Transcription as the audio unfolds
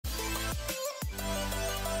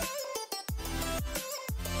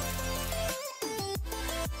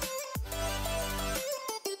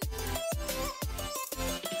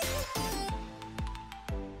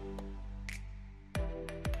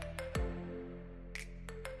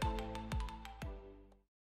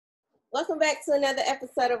Welcome back to another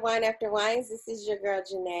episode of Wine After Whines. This is your girl,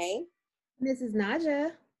 Janay. This is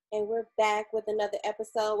Najah. And we're back with another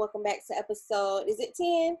episode. Welcome back to episode, is it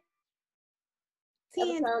 10?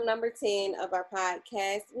 10. Episode number 10 of our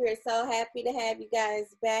podcast. We are so happy to have you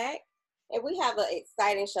guys back. And we have an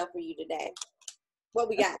exciting show for you today. What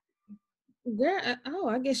we got? Girl,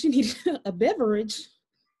 I guess you need a beverage.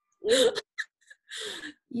 Mm-hmm.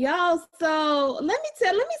 Y'all, so let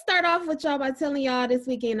me start off with y'all by telling y'all this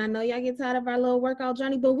weekend. I know y'all get tired of our little workout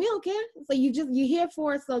journey, but we don't care. So you're here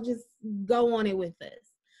for it, so just go on it with us.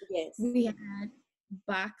 Yes. We had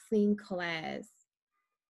boxing class.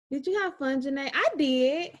 Did you have fun, Janay? I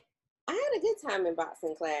did. I had a good time in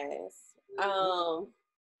boxing class.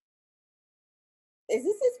 Is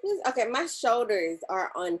this explicit? Okay, my shoulders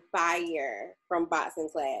are on fire from boxing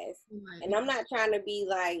class. Right. And I'm not trying to be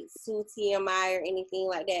like too TMI or anything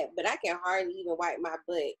like that, but I can hardly even wipe my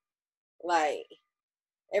butt. Like,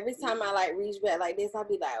 every time I like reach back like this, I'll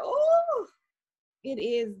be like, oh. It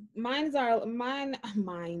is. Mine,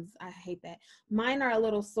 I hate that. Mine are a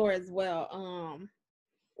little sore as well.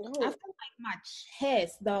 I feel like my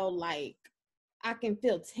chest though, like I can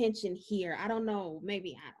feel tension here. I don't know.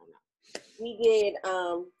 Maybe, I don't know. We did,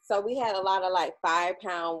 so we had a lot of like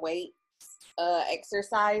 5-pound weight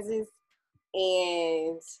exercises,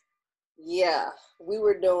 and yeah, we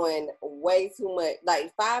were doing way too much.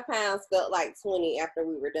 Like 5 pounds felt like 20 after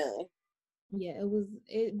we were done. Yeah,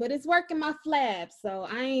 but it's working my flab, so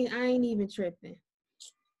I ain't even tripping.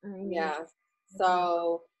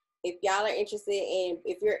 So if y'all are interested in,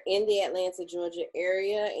 if you're in the Atlanta, Georgia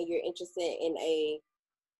area and you're interested in a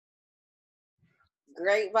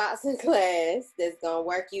great boxing class that's gonna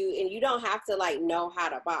work you, and you don't have to like know how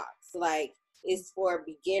to box, like it's for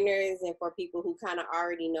beginners and for people who kind of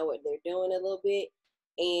already know what they're doing a little bit.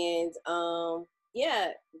 And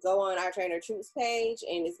go on our Trainer Troops page,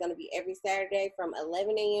 and it's gonna be every Saturday from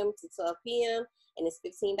 11 a.m. to 12 p.m. and it's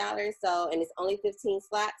 $15. So, and it's only 15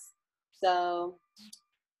 slots, so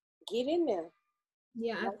get in there.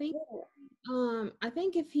 Yeah, I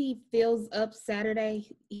think if he fills up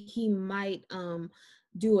Saturday, he might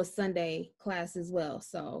do a Sunday class as well.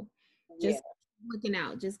 So just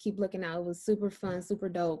keep looking out. It was super fun, super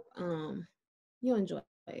dope. You'll enjoy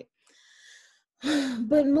it.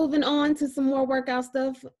 But moving on to some more workout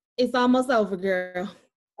stuff. It's almost over, girl.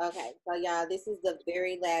 Okay, so y'all, this is the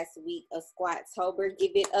very last week of Squattober.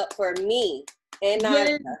 Give it up for me and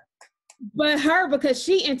Najah. But her, because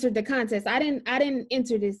she entered the contest. I didn't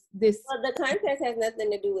enter this. Well, the contest has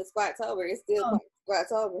nothing to do with Squattober. It's still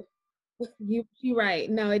Squattober. You're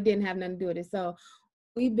right. No, it didn't have nothing to do with it. So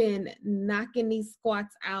we've been knocking these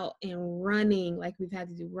squats out and running, like we've had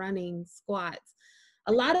to do running squats.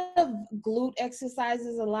 A lot of glute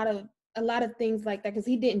exercises, a lot of things like that, because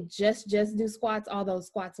he didn't just do squats, although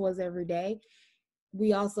squats was every day.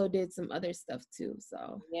 We also did some other stuff too.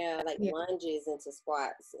 So lunges into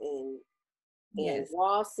squats and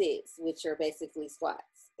wall sits, which are basically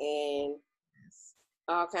squats, and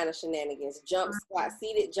all kind of shenanigans. Jump squats,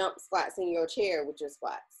 seated jump squats in your chair with your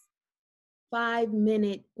squats.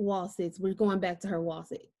 5-minute wall sits. We're going back to her wall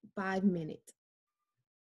sit. 5 minutes.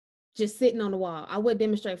 Just sitting on the wall. I would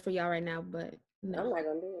demonstrate for y'all right now, but no. I'm not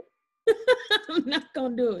gonna do it. I'm not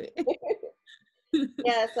gonna do it.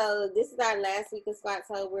 Yeah, so this is our last week of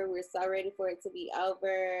Squattober. We're so ready for it to be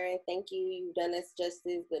over. Thank you. You've done us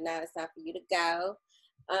justice, but now it's time for you to go.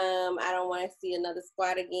 I don't want to see another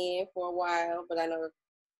squat again for a while, but I know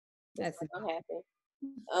that's not gonna happen.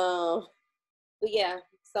 But yeah,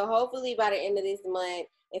 so hopefully by the end of this month,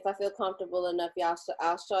 if I feel comfortable enough,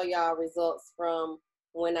 I'll show y'all results from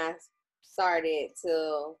when I started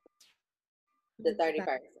till the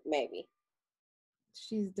 31st, maybe.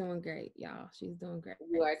 She's doing great, y'all. She's doing great.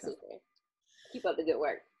 You are too. Keep up the good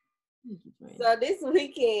work. So this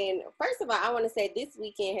weekend, first of all, I want to say this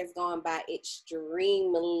weekend has gone by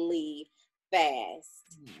extremely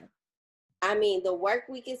fast. Yeah. I mean, the work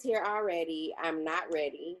week is here already. I'm not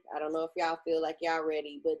ready. I don't know if y'all feel like y'all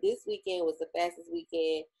ready, but this weekend was the fastest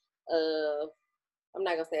weekend of, I'm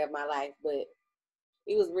not going to say of my life, but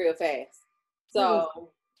it was real fast.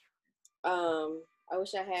 So, I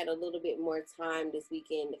wish I had a little bit more time this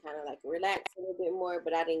weekend to kind of like relax a little bit more,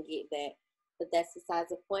 but I didn't get that. But that's besides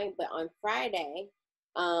the point. But on Friday,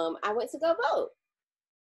 I went to go vote.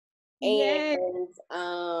 And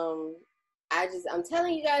I'm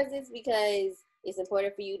telling you guys this because it's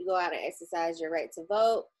important for you to go out and exercise your right to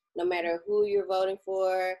vote, no matter who you're voting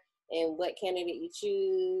for and what candidate you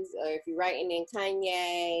choose, or if you're writing in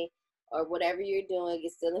Kanye or whatever you're doing,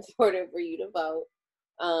 it's still important for you to vote.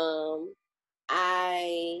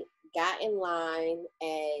 I got in line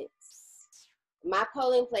at my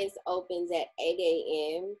polling place opens at 8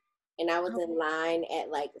 a.m. and I was in line at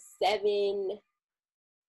like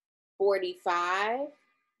 7:45,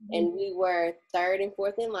 and we were third and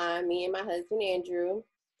fourth in line, me and my husband Andrew,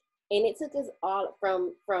 and it took us all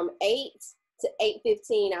from 8 to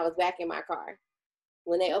 8:15. I was back in my car.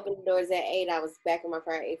 When they opened the doors at 8, I was back in my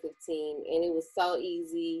car at 8:15, and it was so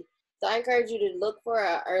easy. So I encourage you to look for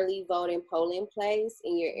an early voting polling place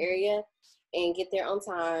in your area and get there on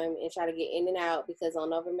time and try to get in and out, because on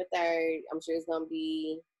November 3rd, I'm sure it's going to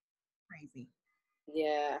be crazy.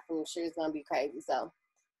 Yeah, I'm sure it's going to be crazy. So,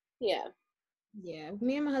 yeah. Yeah,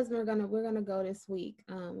 me and my husband we're gonna go this week.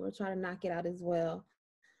 We'll try to knock it out as well.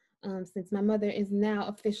 Since my mother is now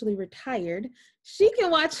officially retired, she can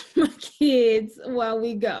watch my kids while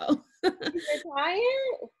we go. She's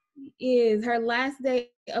retired? Is her last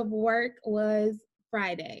day of work was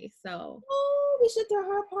Friday, so. Oh, we should throw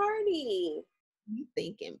her a party. You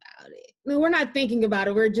thinking about it? No, we're not thinking about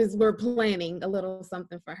it. We're planning a little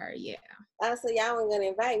something for her. Yeah. Oh, so y'all weren't gonna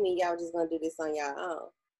invite me. Y'all just gonna do this on y'all own.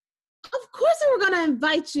 Of course, we were gonna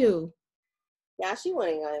invite you. Yeah, she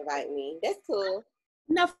wasn't gonna invite me. That's cool.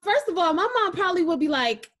 Now, first of all, my mom probably would be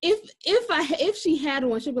like, if she had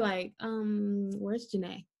one, she'd be like, where's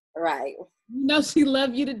Janay? Right. You know she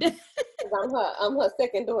loved you to death. I'm her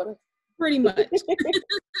second daughter. Pretty much.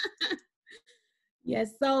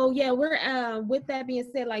 Yes. So yeah, we're with that being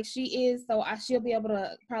said, like she is, so she'll be able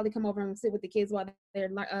to probably come over and sit with the kids while they're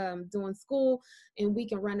doing school, and we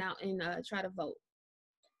can run out and try to vote.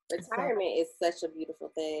 Retirement is such a beautiful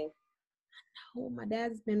thing. Oh, my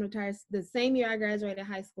dad's been retired the same year I graduated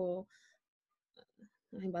high school.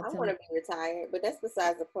 I want to be retired, but that's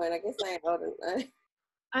besides the point. I guess I ain't old enough.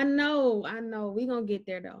 I know. We gonna get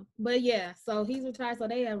there though. But yeah, so he's retired, so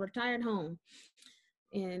they are retired home.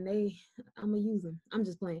 And I'm gonna use them. I'm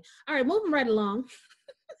just playing. All right, moving right along.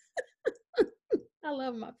 I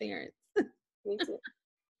love my parents. Me too.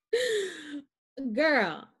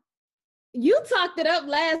 Girl, you talked it up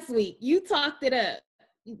last week. You talked it up.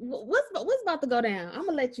 What's about to go down? I'm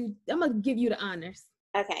gonna give you the honors.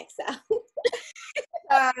 Okay, so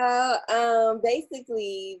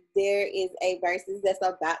basically there is a versus that's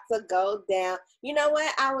about to go down. You know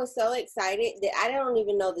what? I was so excited that I don't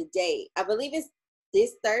even know the date. I believe it's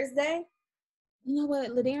this Thursday. You know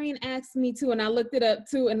what? Ladarian asked me too, and I looked it up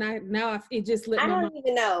too, and it just slipped my mind. I don't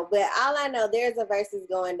even know, but all I know, there's a versus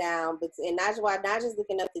going down between Najah. Najah's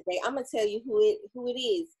looking up the date. I'm gonna tell you who it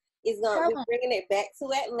is. It's gonna be bringing it back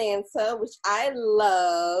to Atlanta, which I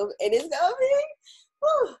love, and it's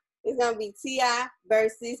gonna be T.I.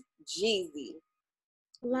 versus Jeezy.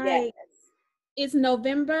 Like, yes. It's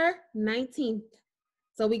November 19th,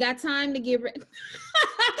 so we got time to get ready.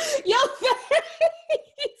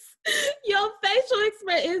 Your facial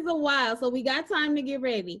expression is a while, so we got time to get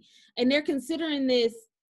ready. And they're considering this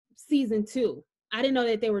season 2. I didn't know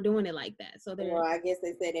that they were doing it like that. So well, I guess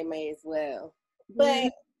they said they may as well.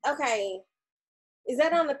 But okay, is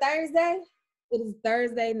that on a Thursday? It is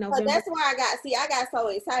Thursday, November. So that's why I got so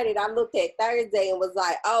excited. I looked at Thursday and was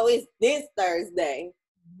like, oh, it's this Thursday.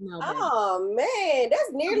 No, oh man,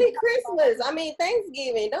 that's nearly Christmas. I mean,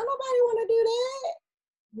 Thanksgiving. Don't nobody want to do that.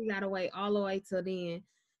 We gotta wait all the way till then.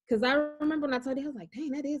 Because I remember when I told you, I was like,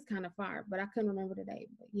 dang, that is kind of far. But I couldn't remember the date.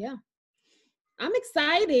 But yeah. I'm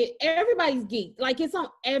excited. Everybody's geeked. Like, it's on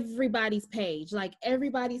everybody's page. Like,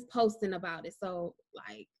 everybody's posting about it. So,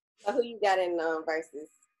 like. So who you got in verses?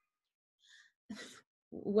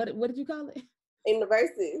 What did you call it? In the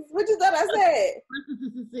verses. What you thought I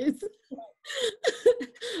said?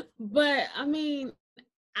 But, I mean,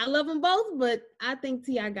 I love them both, but I think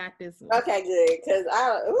T.I. got this one. Okay, good. Because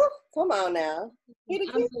come on now. Get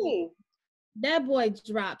it, me. That boy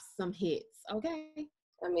drops some hits, okay?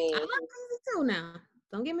 I mean, I love Jeezy too now.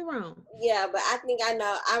 Don't get me wrong. Yeah, but I think I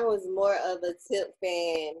was more of a Tip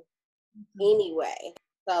fan anyway.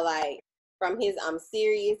 So, like, from his I'm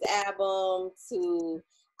Serious album to,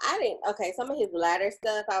 some of his latter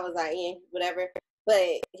stuff, I was like, whatever.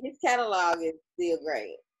 But his catalog is still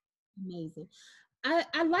great. Amazing.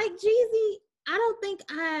 I like Jeezy. I don't think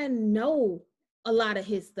I know a lot of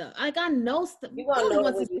his stuff. Like, I know stuff. You're going to know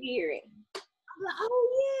it when you hear it. I'm like, oh,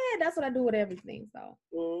 yeah, that's what I do with everything. So,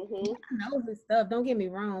 I know his stuff. Don't get me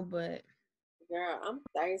wrong, but. Girl, I'm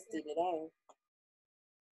thirsty today.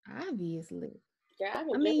 Obviously. Girl, I've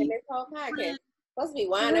been drinking this whole podcast. Supposed to be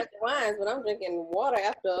wine after wines, but I'm drinking water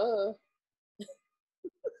after.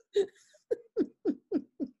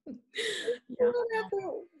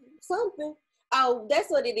 Something. Oh, that's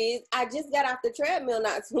what it is. I just got off the treadmill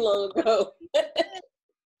not too long ago.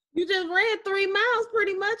 You just ran 3 miles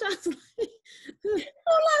pretty much. I was like,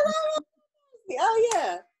 oh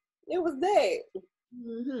yeah. It was that?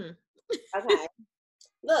 Mm-hmm. Okay.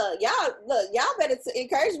 Y'all better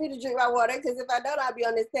encourage me to drink my water, because if I don't, I'll be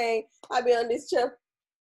on this thing. I'll be on this chip.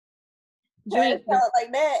 Drink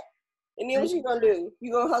like that. And then what you gonna do?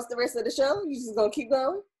 You gonna host the rest of the show? You just gonna keep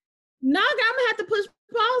going? No, I'm gonna have to push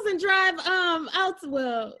pause and drive out.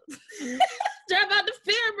 Drive out to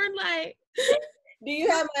Fairburn. Like, do you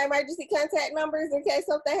have my emergency contact numbers in case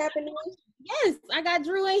something happened to me? Yes, I got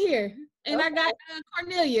Drew in here, and I got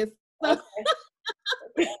Cornelius. So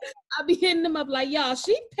I'll be hitting them up like, y'all,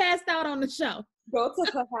 she passed out on the show. Go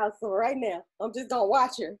to her house right now. I'm just gonna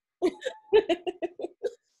watch her.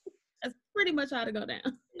 That's pretty much how to go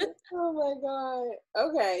down. Oh my God.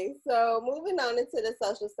 Okay, so moving on into the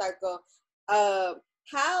social circle.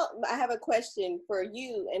 How I have a question for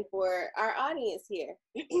you and for our audience here.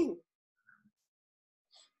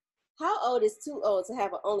 How old is too old to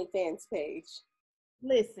have an OnlyFans page?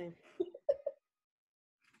 Listen.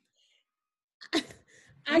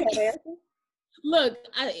 Look,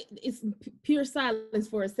 it's pure silence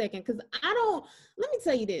for a second, because let me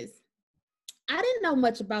tell you this. I didn't know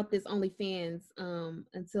much about this OnlyFans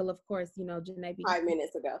until, of course, Janay 5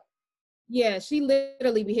 minutes ago. Yeah, she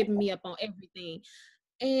literally be hitting me up on everything.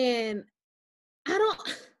 And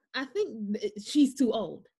I think she's too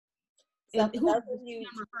old. So for those of you,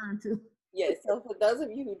 I'm referring to. Yes, so for those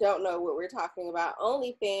of you who don't know what we're talking about,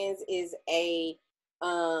 OnlyFans is a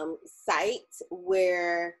site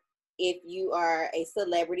where if you are a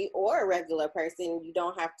celebrity or a regular person, you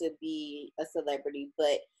don't have to be a celebrity,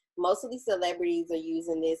 but mostly celebrities are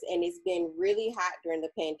using this, and it's been really hot during the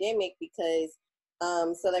pandemic because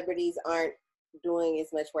celebrities aren't doing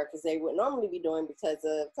as much work as they would normally be doing because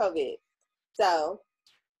of COVID. So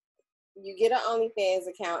you get an OnlyFans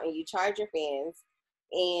account and you charge your fans,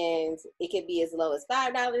 and it could be as low as $5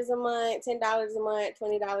 a month, $10 a month,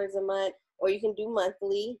 $20 a month, or you can do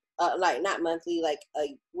monthly, like not monthly, like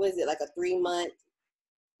like a 3-month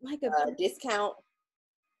like a discount.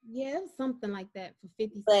 Yeah, something like that for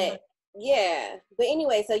 50 cents. Yeah, but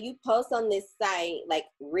anyway, so you post on this site like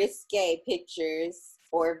risque pictures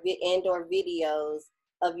or videos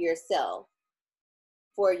of yourself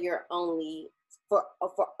for only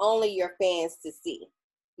your fans to see.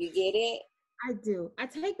 You get it? I do. I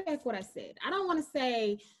take back what I said. I don't want to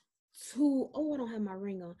say I don't have my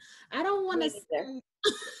ring on. I don't want to say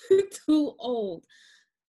too old.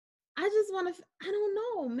 I just want to, I don't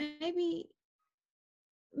know, maybe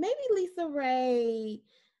Lisa Ray,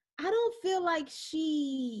 I don't feel like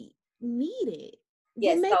she needed.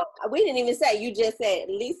 Yes, so we didn't even say, you just said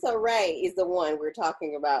Lisa Ray is the one we're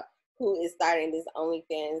talking about who is starting this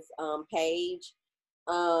OnlyFans page.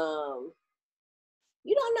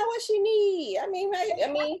 You don't know what she need. I mean, I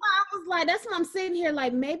was like, that's why I'm sitting here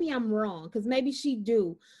like, maybe I'm wrong, because maybe she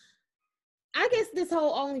do. I guess this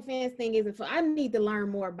whole OnlyFans thing isn't for, I need to learn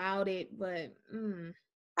more about it, but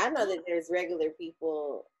I know that there's regular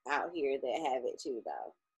people out here that have it too,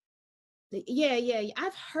 though. Yeah.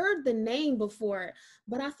 I've heard the name before,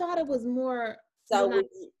 but I thought it was more. So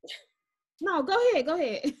no, go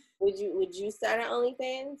ahead. Would you start an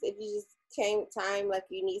OnlyFans if you just came time like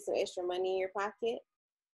you need some extra money in your pocket?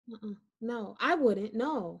 No, I wouldn't.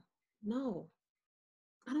 No.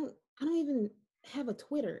 I don't even have a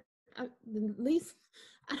Twitter. At least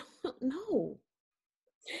I don't know.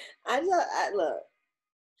 Look.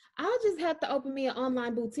 I'll just have to open me an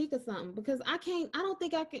online boutique or something, because I don't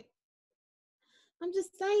think I can. I'm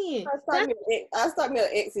just saying. I'll start me an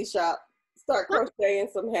Etsy shop. Start crocheting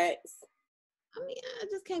some hats. I mean, I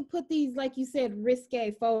just can't put these, like you said,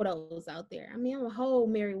 risque photos out there. I mean, I'm a whole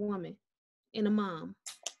married woman and a mom.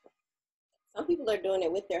 Some people are doing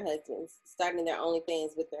it with their husbands, starting their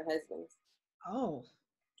OnlyFans with their husbands. Oh.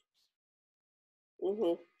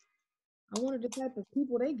 I wonder the type of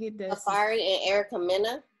people they get that. Safari and Erica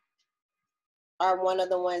Mena are one of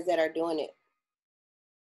the ones that are doing it.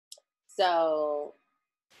 So,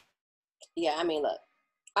 yeah, I mean, look,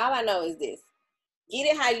 all I know is this. Get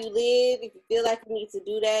it how you live. If you feel like you need to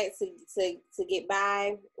do that to get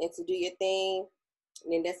by and to do your thing,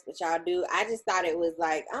 and then that's what y'all do. I just thought it was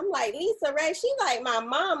like, I'm like, Lisa Ray, she like my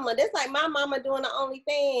mama. That's like my mama doing the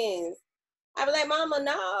OnlyFans. I was like, Mama,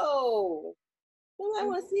 no. I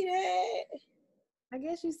want to see that. I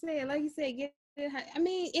guess you said, like you said, get it. I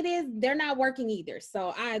mean, it is. They're not working either.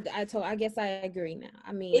 So I guess I agree now.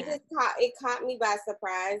 I mean, it caught me by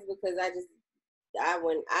surprise, because I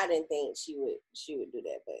didn't think she would do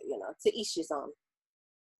that, but to each his own.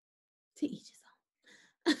 To each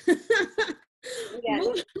his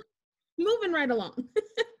own. Moving right along.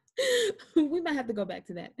 We might have to go back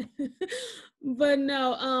to that. But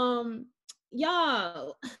no,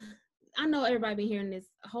 y'all, I know everybody been hearing this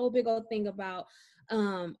whole big old thing about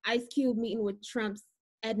Ice Cube meeting with Trump's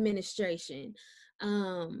administration.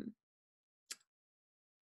 I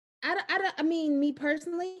mean, me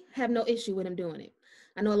personally, have no issue with him doing it.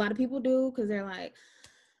 I know a lot of people do because they're like,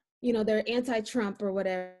 you know, they're anti-Trump or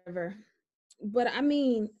whatever. But I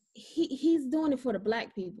mean, he's doing it for the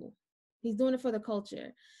Black people. He's doing it for the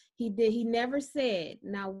culture. He never said,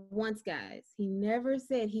 now once, guys, he never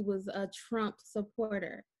said he was a Trump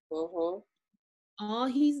supporter. All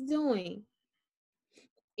he's doing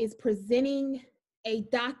is presenting a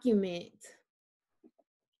document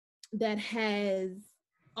that has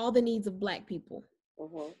all the needs of Black people.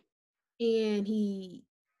 And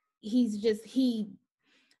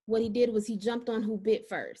what he did was he jumped on who bit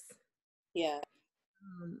first. Yeah.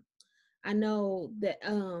 I know that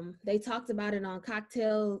they talked about it on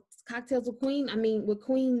Cocktails with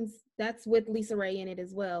Queens. That's with Lisa Ray in it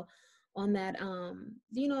as well. On that,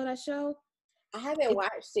 do you know that show? I haven't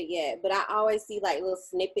watched it yet, but I always see like little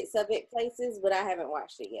snippets of it places, but I haven't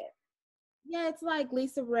watched it yet. Yeah, it's like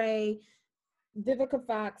Lisa Ray, Vivica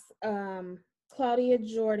Fox, Claudia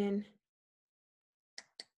Jordan.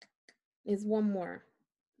 Is one more.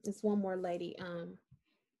 It's one more lady.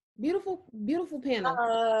 Beautiful panel.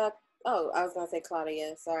 I was gonna say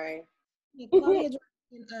Claudia. Sorry. Yeah, Claudia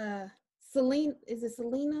Jordan. Celine. Is it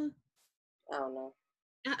Selena? I don't know.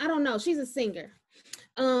 I don't know. She's a singer.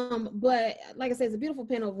 But like I said, it's a beautiful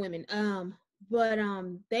panel of women. But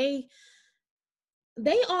they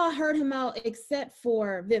all heard him out except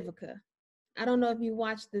for Vivica. I don't know if you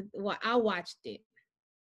watched I watched it.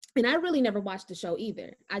 And I really never watched the show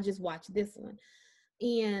either. I just watched this one.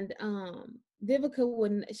 And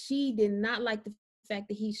Vivica she did not like the fact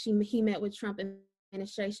that he met with Trump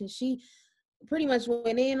administration. She pretty much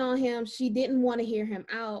went in on him. She didn't want to hear him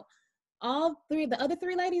out. The other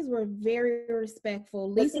three ladies were very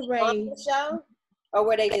respectful. Lisa Ray on the show, or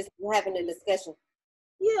were they just having a discussion?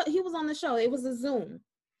 Yeah, he was on the show. It was a Zoom.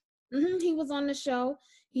 He was on the show.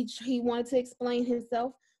 He wanted to explain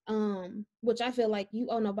himself. Which I feel like you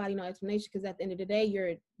owe nobody no explanation, because at the end of the day,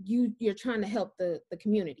 you're trying to help the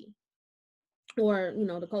community, or you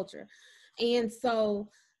know, the culture. And so,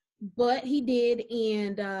 but he did,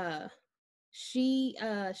 and she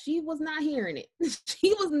was not hearing it.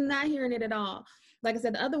 She was not hearing it at all. Like I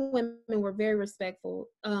said, the other women were very respectful.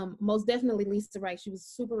 Most definitely Lisa Wright. She was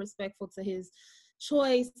super respectful to his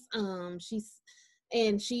choice.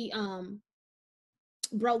 She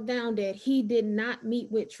broke down that he did not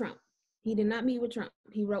meet with Trump. He did not meet with Trump.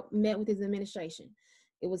 He met with his administration.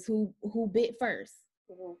 It was who bit first.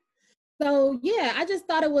 So yeah, I just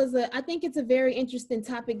thought I think it's a very interesting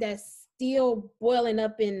topic that's still boiling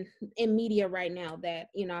up in media right now, that,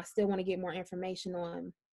 you know, I still want to get more information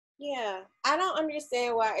on. Yeah, I don't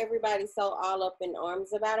understand why everybody's so all up in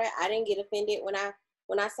arms about it. I didn't get offended when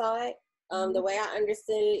I saw it. The way I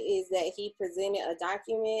understood it is that he presented a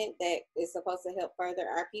document that is supposed to help further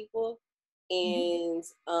our people, and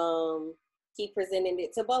he presented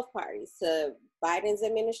it to both parties, to Biden's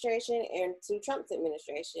administration and to Trump's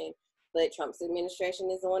administration. But Trump's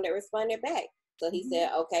administration is the one that responded back. So he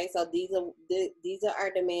said, okay, so these are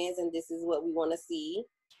our demands, and this is what we want to see.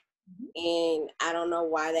 And I don't know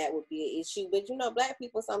why that would be an issue, but you know, Black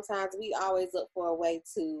people, sometimes we always look for a way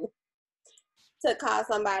to call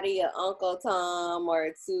somebody an Uncle Tom,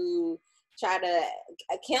 or to try to,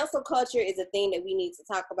 cancel culture is a thing that we need to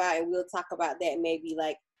talk about, and we'll talk about that maybe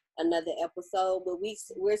like another episode. But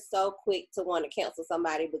we're so quick to want to cancel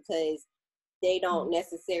somebody because they don't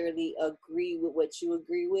necessarily agree with what you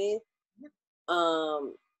agree with.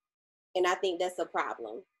 And I think that's a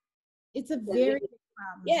problem. It's a very big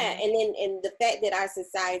problem. Yeah, and the fact that our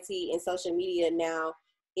society and social media now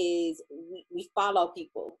is we follow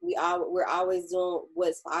people. We're always doing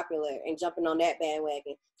what's popular and jumping on that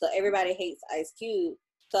bandwagon. So everybody hates Ice Cube.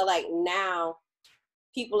 So like now,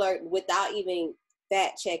 people are, without even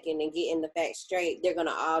fact checking and getting the facts straight, they're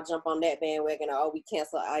gonna all jump on that bandwagon. Or we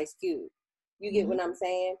cancel Ice Cube. You get what I'm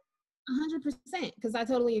saying? 100%, because I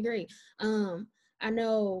totally agree. I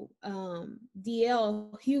know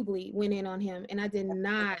DL Hughley went in on him, and I did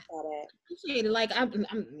not appreciate it. Like, I'm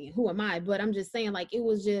who am I? But I'm just saying, like, it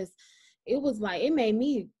was like, it made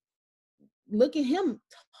me look at him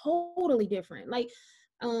totally different. Like,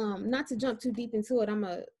 not to jump too deep into it, I'm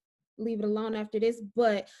gonna leave it alone after this.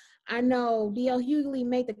 But I know DL Hughley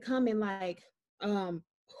made the comment like,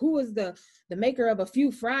 who is the maker of A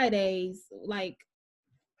Few Fridays? Like,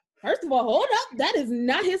 first of all, hold up. That is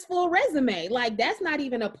not his full resume. Like, that's not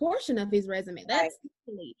even a portion of his resume. That's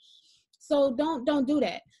right. So don't do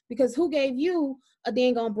that, because who gave you a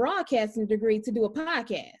dang on broadcasting degree to do a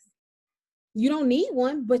podcast? You don't need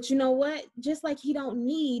one, but you know what? Just like he don't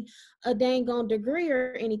need a dang on degree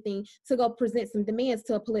or anything to go present some demands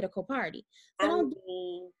to a political party. So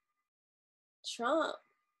Trump,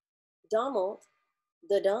 Donald,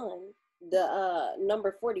 the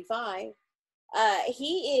number 45,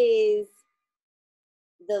 he is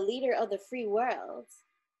the leader of the free world.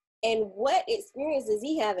 And what experience does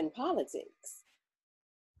he have in politics?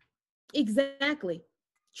 Exactly.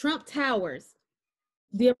 Trump Towers,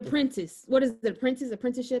 The Apprentice. What is the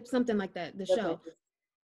Apprenticeship? Something like that. The show.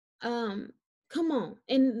 Come on.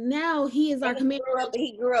 And now he is our commander.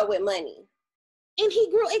 He grew up with money. And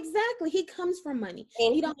he comes from money.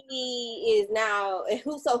 And he is now,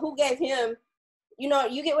 who gave him, you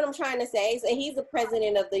get what I'm trying to say? So he's the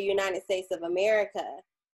president of the United States of America,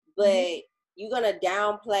 but you're going to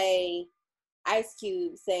downplay Ice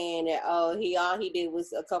Cube saying that, all he did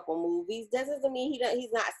was a couple movies. That doesn't mean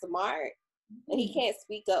he's not smart and he can't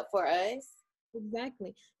speak up for us.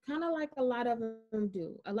 Exactly. Kind of like a lot of them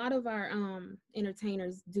do. A lot of our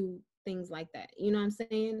entertainers do things like that. You know what I'm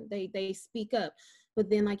saying? They speak up, but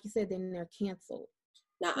then like you said, then they're canceled.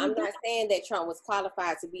 Now, I'm not saying that Trump was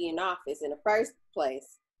qualified to be in office in the first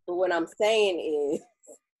place, but what I'm saying is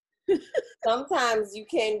sometimes you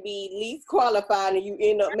can be least qualified and you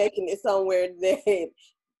end up making it somewhere that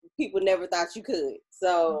people never thought you could.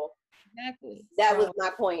 So exactly. That was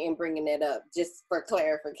my point in bringing it up, just for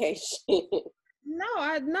clarification. No,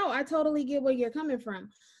 I totally get where you're coming from.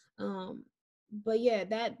 But yeah,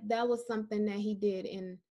 that was something that he did.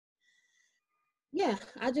 And yeah,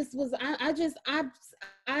 I just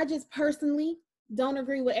personally don't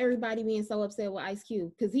agree with everybody being so upset with Ice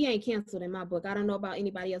Cube, because he ain't canceled in my book. I don't know about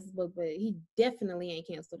anybody else's book, but he definitely ain't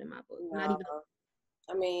canceled in my book. No. Not even.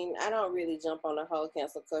 I mean, I don't really jump on the whole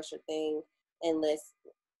cancel culture thing unless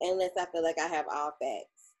I feel like I have all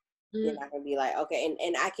facts. Then I can be like, okay,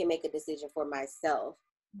 and I can make a decision for myself.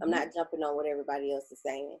 I'm not jumping on what everybody else is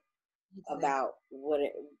saying about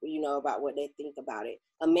about what they think about it.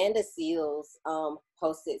 Amanda Seales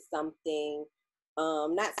posted something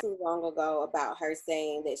not too long ago about her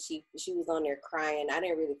saying that she was on there crying. I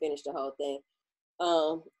didn't really finish the whole thing.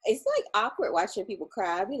 It's like awkward watching people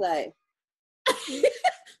cry. I'd be like,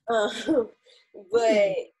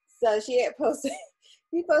 but so she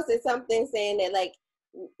posted something saying that like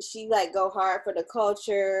she like go hard for the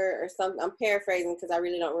culture or something. I'm paraphrasing because I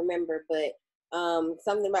really don't remember, but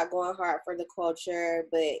something about going hard for the culture,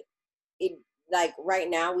 but it like right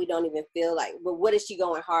now we don't even feel like, but what is she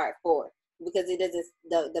going hard for? Because it doesn't,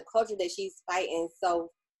 the culture that she's fighting so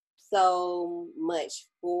much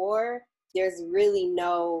for, there's really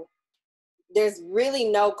no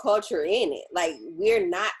culture in it. Like we're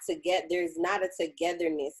not together. There's not a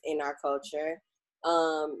togetherness in our culture.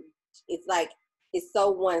 It's like it's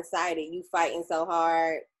so one-sided. You fighting so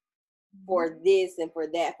hard for this and for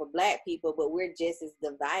that for Black people, but we're just as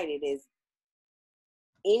divided as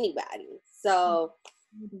anybody. So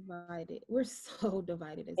we're so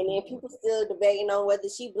divided. And then people still debating on whether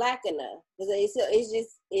she Black enough.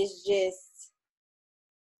 It's just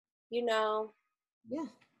Yeah.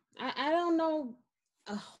 I don't know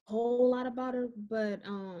a whole lot about her, but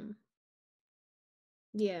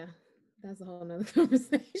yeah, that's a whole nother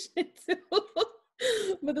conversation too.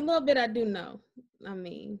 But the little bit I do know, I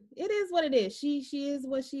mean, it is what it is. She is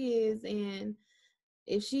what she is, and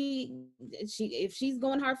if she's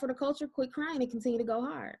going hard for the culture, quit crying and continue to go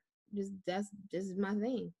hard. This is my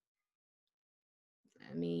thing.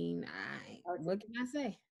 I mean, what can I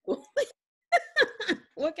say?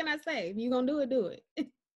 What can I say? If you're gonna do it.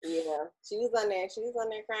 Yeah, she was on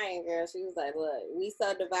there crying, girl. She was like, look, we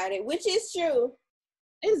so divided, which is true.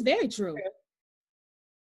 It's very true.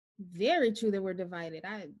 Very true that we're divided.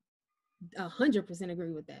 I 100%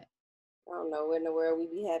 agree with that. I don't know what in the world we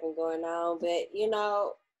be having going on, but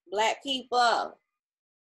Black people,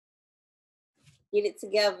 get it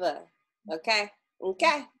together, okay? We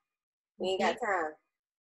ain't got time.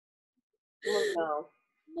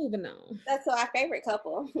 Moving on. That's our favorite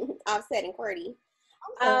couple, Offset and Cordy.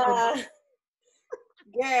 Girl,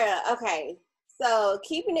 okay. So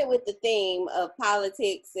keeping it with the theme of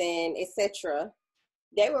politics and etc.,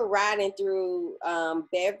 they were riding through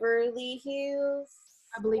Beverly Hills.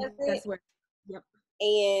 I believe that's where. Yep.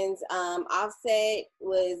 And Offset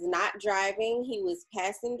was not driving; he was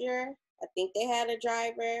passenger. I think they had a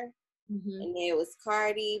driver, and it was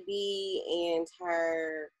Cardi B and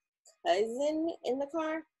her cousin in the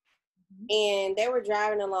car, and they were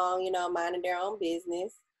driving along, minding their own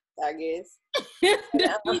business, I guess.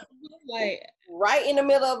 Like right in the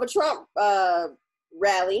middle of a Trump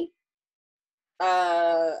rally.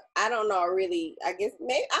 I don't know really. I guess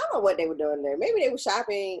maybe I don't know what they were doing there. Maybe they were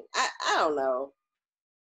shopping. I don't know.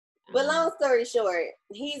 But long story short,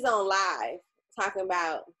 he's on live talking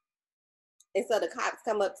about, and so the cops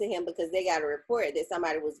come up to him because they got a report that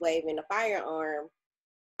somebody was waving a firearm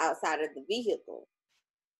outside of the vehicle.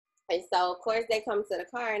 And so of course they come to the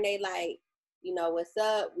car and they like, you know, what's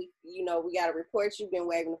up? We got a report you've been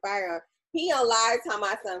waving a firearm. He on live talking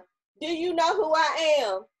about something. Do you know who I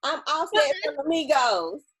am? I'm Offset from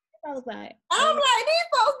Amigos. I was like, I'm like, these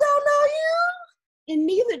folks don't know you. And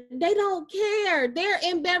neither, they don't care. They're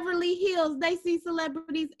in Beverly Hills. They see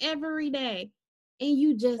celebrities every day. And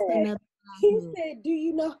you just another. He said, do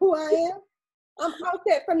you know who I am? I'm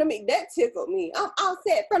Offset from Amigos. That tickled me. I'm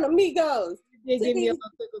Offset from Amigos. They give me a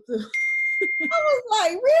little tickle too. I was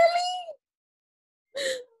like, really?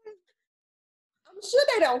 I'm sure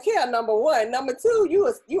they don't care, number one. Number two, you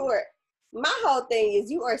are, my whole thing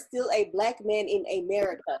is you are still a black man in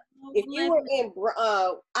America. If you were in,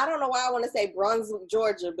 I don't know why I want to say Brunswick,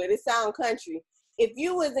 Georgia, but it sounds country. If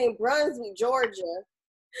you was in Brunswick, Georgia,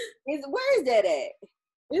 where is that at?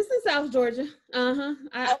 It's in South Georgia.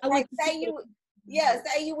 Say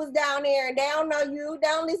you was down there and they don't know you, they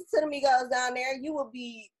don't listen to the Migos down there, you would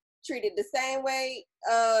be treated the same way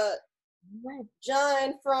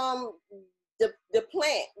John from the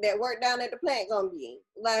plant that worked down at the plant gonna be.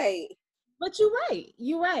 Like, but you're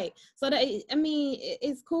right. So that, I mean,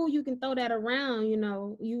 it's cool you can throw that around, you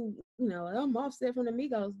know, I'm Offset from the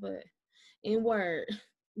Migos, but in word,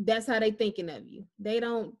 that's how they thinking of you. They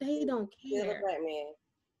don't care. Still a black man.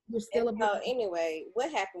 You're still a black man. Anyway,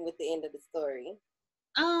 what happened with the end of the story?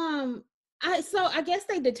 I guess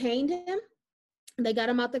they detained him. They got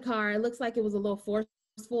him out the car. It looks like it was a little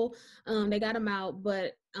forceful. They got him out,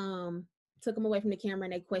 but took him away from the camera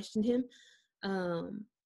and they questioned him.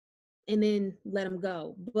 And then let him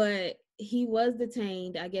go. But he was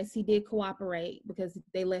detained. I guess he did cooperate because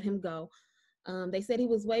they let him go. They said he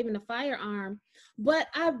was waving a firearm. But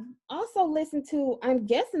I've also listened to, I'm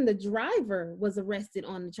guessing the driver was arrested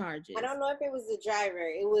on the charges. I don't know if it was the driver.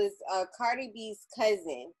 It was Cardi B's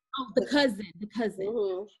cousin. Oh, the cousin.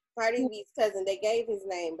 Mm-hmm. Cardi B's cousin. They gave his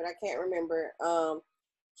name, but I can't remember.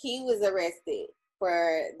 He was arrested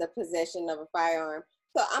for the possession of a firearm.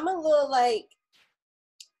 So I'm a little like,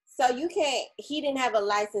 so he didn't have a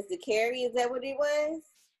license to carry. Is that what it was?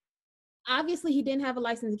 Obviously, he didn't have a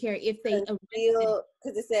license to carry if they concealed,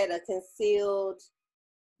 because it said a concealed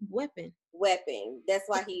weapon. That's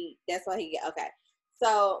why he okay.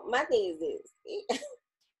 So my thing is this.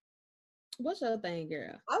 What's your thing,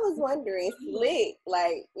 girl? I was wondering, slick,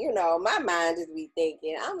 like, you know, my mind just be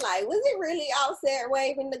thinking. I'm like, was it really Offset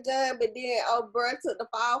waving the gun, but then bruh took the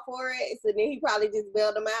fall for it, so then he probably just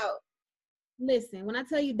bailed him out? Listen, when I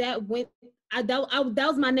tell you that that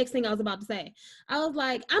was my next thing I was about to say. I was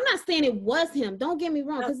like, I'm not saying it was him. Don't get me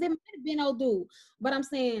wrong, because it might have been old dude. But I'm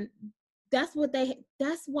saying that's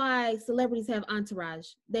why celebrities have entourage.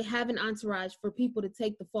 They have an entourage for people to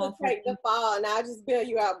take the fall. Take the fall, and I'll just bail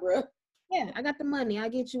you out, bro. Yeah, I got the money. I'll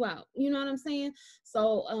get you out. You know what I'm saying?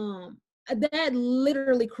 So that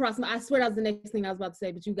literally crossed my. I swear that was the next thing I was about to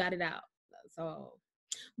say, but you got it out. So.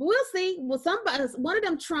 But we'll see. Well, one of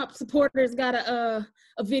them Trump supporters got a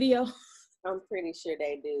video. I'm pretty sure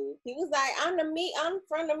they do. He was like, I'm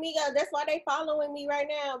from the Migos. That's why they following me right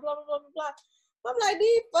now. Blah, blah, blah, blah, blah. I'm like,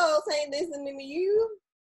 these folks ain't listening to you.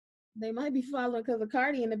 They might be following because of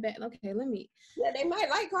Cardi in the back. Okay, Yeah, they might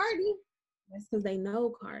like Cardi. That's because they know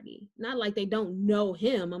Cardi. Not like they don't know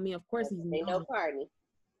him. I mean, of course they know Cardi.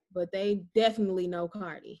 But they definitely know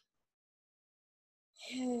Cardi.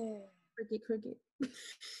 Cricket.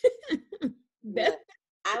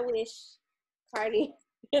 I wish Cardi,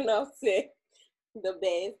 said the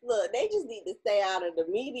best. Look, they just need to stay out of the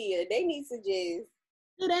media. They need to just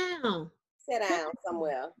sit down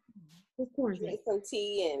somewhere, drink some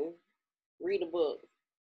tea, and read a book.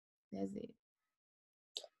 That's it.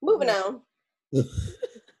 Moving on.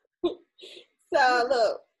 So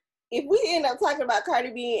look, if we end up talking about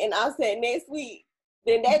Cardi B and Offset next week,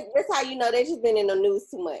 then that's how you know they've just been in the news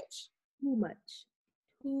too much.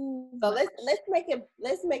 So let's make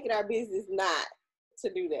it our business not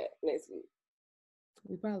to do that next week.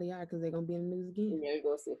 We probably are, because they're gonna be in the news again. Yeah, we're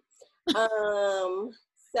gonna see.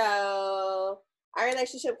 So our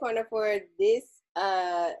relationship corner for this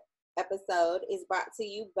episode is brought to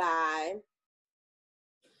you by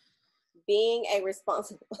being a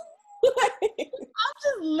responsible. I'm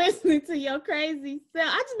just listening to your crazy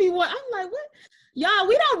self. I just be I'm like, what? Y'all,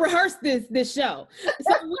 we don't rehearse this show.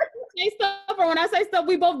 So when you say stuff or when I say stuff,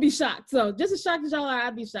 we both be shocked. So just as shocked as y'all are,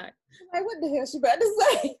 I'd be shocked. Like, what the hell she about to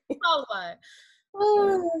say? I was like,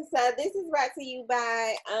 So this is brought to you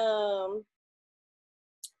by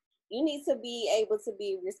you need to be able to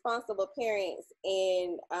be responsible parents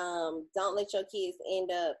and don't let your kids end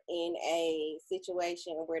up in a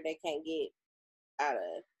situation where they can't get out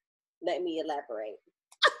of. Let me elaborate.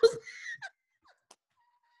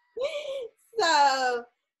 So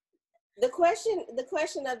the question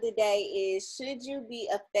of the day is, should you be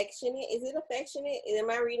affectionate? Is it affectionate? Am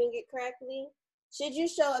I reading it correctly? Should you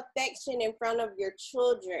show affection in front of your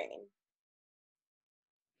children?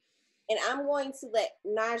 And I'm going to let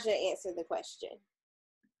Najah answer the question.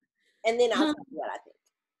 And then I'll tell you what I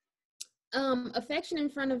think. Affection in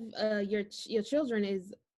front of your children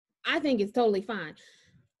is, I think it's totally fine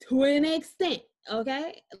to an extent.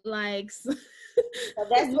 Okay, like so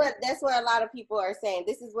that's what a lot of people are saying.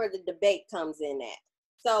 This is where the debate comes in at.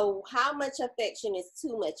 So how much affection is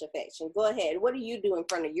too much affection? Go ahead. What do you do in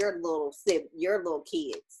front of your little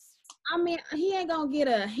kids? I mean, he ain't gonna get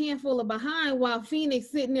a handful of behind while Phoenix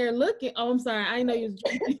sitting there looking. Oh, I'm sorry. I know you was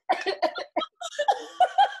drinking.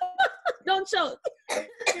 Don't choke.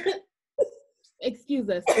 Excuse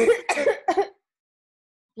us.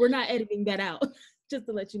 We're not editing that out. Just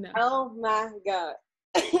to let you know. Oh my God.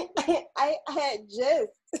 I had just.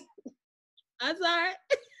 I'm sorry.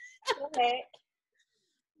 Okay.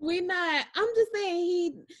 I'm just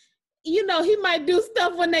saying he might do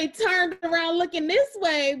stuff when they turned around looking this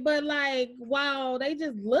way, but like, while they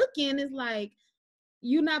just looking, it's like,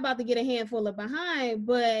 you're not about to get a handful of behind,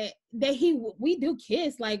 but we do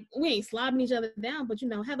kiss. Like, we ain't slobbing each other down, but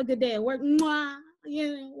have a good day at work. Mwah,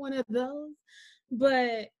 one of those.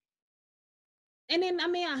 But, and then, I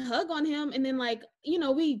mean, I hug on him, and then like,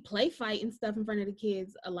 we play fight and stuff in front of the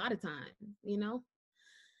kids a lot of times,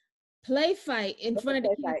 play fight in front of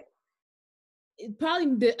the kids. It's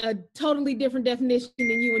probably a totally different definition than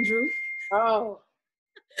you and Drew. Oh.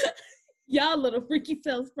 Y'all little freaky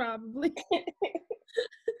selves probably.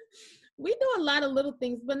 We do a lot of little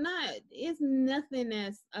things, but it's nothing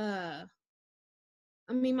as, I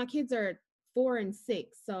mean, my kids are 4 and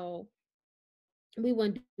 6, so we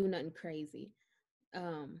wouldn't do nothing crazy.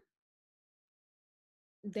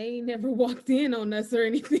 They never walked in on us or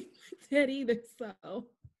anything like that either, so.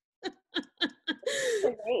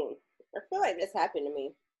 I feel like this happened to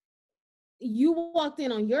me. You walked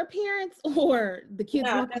in on your parents or the kids?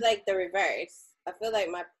 No, I feel like the reverse. I feel like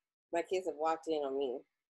my kids have walked in on me.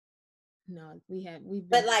 No,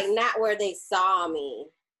 but like not where they saw me.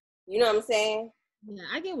 You know what I'm saying? Yeah,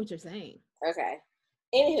 I get what you're saying. Okay.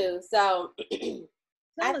 Anywho, so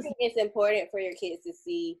I think it's important for your kids to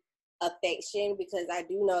see affection, because I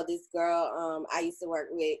do know this girl I used to work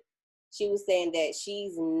with. She was saying that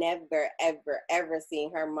she's never, ever, ever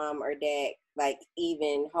seen her mom or dad like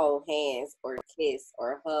even hold hands or kiss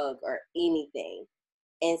or hug or anything.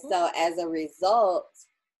 And so as a result,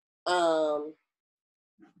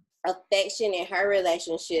 affection in her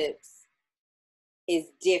relationships is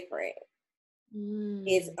different.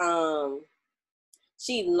 It's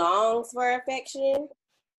she longs for affection,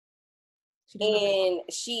 and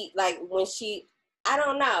she like when she, I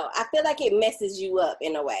don't know, I feel like it messes you up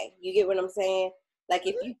in a way. You get what I'm saying? Like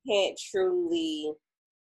if you can't truly,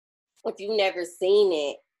 if you've never seen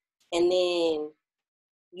it, and then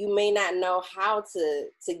you may not know how to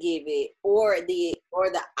give it, or the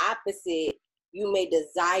opposite, you may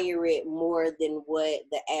desire it more than what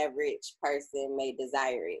the average person may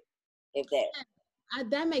desire it. If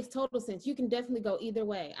that makes total sense. You can definitely go either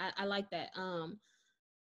way. I like that.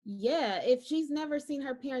 Yeah, if she's never seen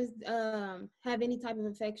her parents have any type of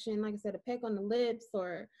affection, like I said, a peck on the lips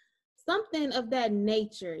or something of that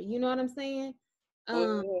nature, you know what I'm saying?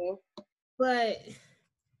 But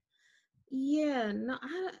yeah, no,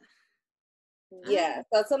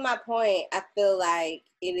 so to my point, I feel like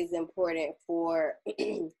it is important for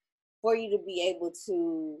for you to be able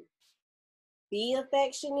to be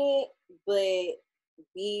affectionate, but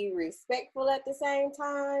be respectful at the same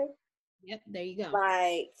time. Yep, there you go.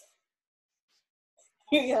 Like,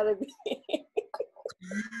 you gotta be.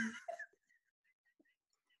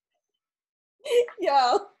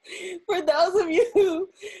 Yo, for those of you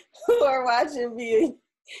who are watching via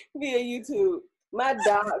YouTube, my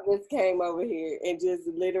dog just came over here and just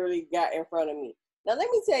literally got in front of me. Now let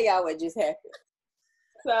me tell y'all what just happened.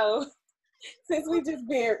 So since we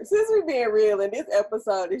being real, and this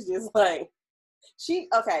episode is just like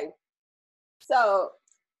okay. So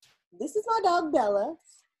this is my dog Bella.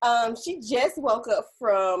 She just woke up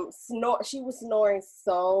from snore. She was snoring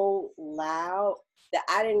so loud that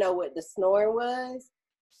I didn't know what the snoring was.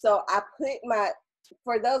 So I put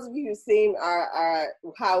for those of you who've seen our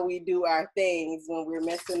how we do our things when we're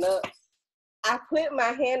messing up, I put my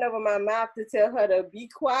hand over my mouth to tell her to be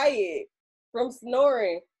quiet from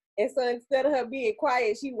snoring. And so instead of her being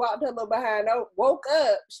quiet, she walked her little behind, woke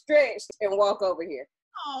up, stretched, and walked over here.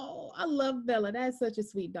 Oh, I love Bella. That's such a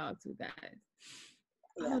sweet dog too, guys.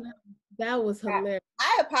 Yeah. Oh, that was hilarious.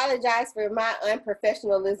 I apologize for my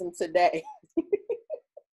unprofessionalism today.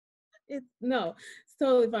 It's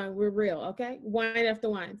totally fine. We're real, okay? Wine after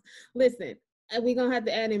wines. Listen, we're gonna have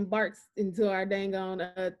to add in barks into our dang on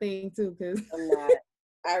thing too, because I'm not.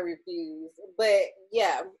 I refuse. But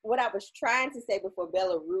yeah, what I was trying to say before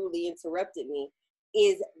Bella rudely interrupted me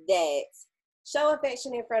is that show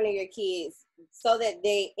affection in front of your kids so that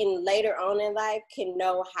they, in later on in life, can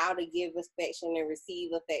know how to give affection and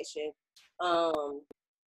receive affection.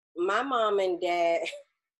 My mom and dad,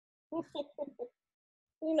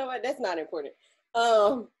 you know what? That's not important.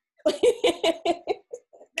 That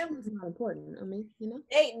was not important. I mean,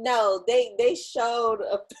 they showed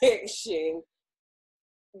affection.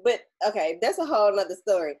 But okay, that's a whole nother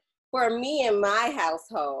story. For me and my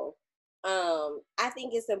household, I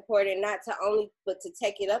think it's important not to only, but to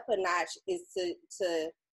take it up a notch is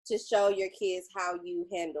to show your kids how you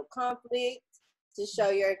handle conflict, to show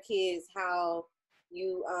your kids how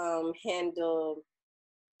you handle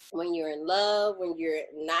when you're in love, when you're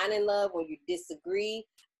not in love, when you disagree.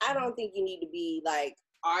 I don't think you need to be like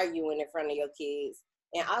arguing in front of your kids.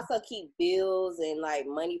 And also keep bills and like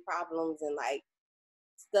money problems and like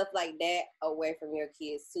stuff like that away from your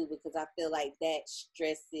kids too, because I feel like that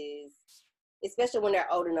stresses, especially when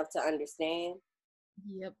they're old enough to understand.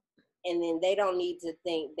 Yep. And then they don't need to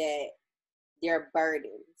think that they're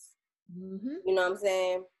burdens. Mm-hmm. You know what I'm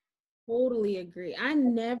saying? Totally agree. I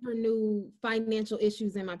never knew financial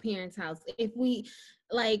issues in my parents' house. If we,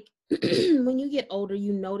 like, when you get older,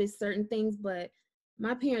 you notice certain things, but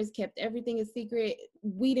my parents kept everything a secret.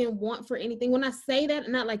 We didn't want for anything. When I say that,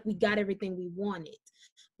 not like we got everything we wanted,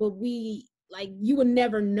 but we, like, you would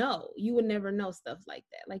never know. You would never know stuff like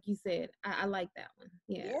that. Like you said, I like that one.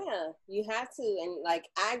 Yeah. Yeah, you have to. And like,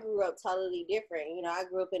 I grew up totally different. You know, I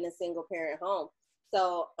grew up in a single parent home.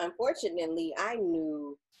 So unfortunately, I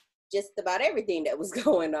knew just about everything that was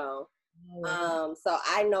going on. So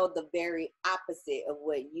I know the very opposite of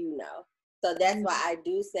what you know. So that's why I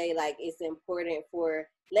do say, like, it's important for,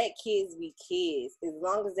 let kids be kids as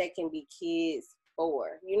long as they can be kids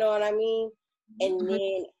for, you know what I mean? And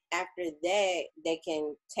then after that, they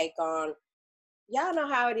can take on, y'all know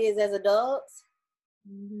how it is as adults.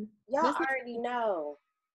 Y'all already know.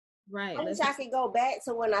 Right. I wish I could go back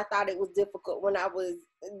to when I thought it was difficult, when I was,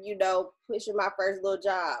 pushing my first little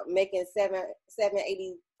job, making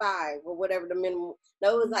 $7.85 or whatever the minimum.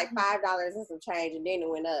 No, it was like $5 and some change, and then it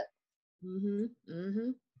went up.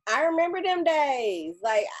 I remember them days,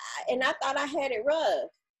 like, and I thought I had it rough.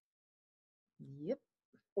 Yep.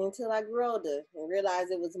 Until I grew older and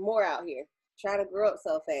realized it was more out here. Trying to grow up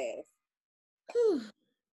so fast.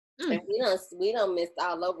 And we don't missed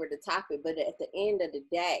all over the topic, but at the end of the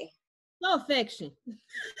day, no affection.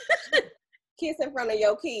 Kiss in front of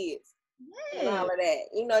your kids. And all of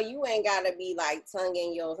that. You ain't gotta be like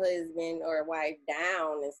tonguing your husband or wife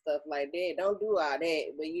down and stuff like that. Don't do all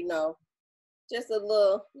that. But just a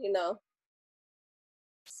little,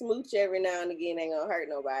 smooch every now and again ain't gonna hurt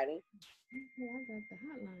nobody. I got the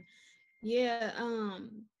hotline. Yeah,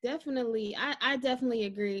 definitely. I definitely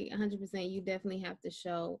agree 100%. You definitely have to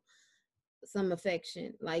show some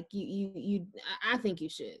affection. Like I think you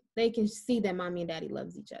should. They can see that mommy and daddy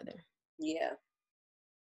loves each other. Yeah.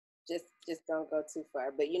 Just don't go too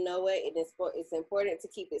far. But you know what? It's important to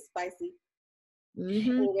keep it spicy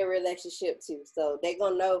in your relationship too. So they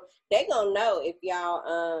gonna know if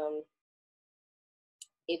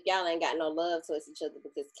y'all ain't got no love towards each other,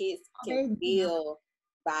 because kids can feel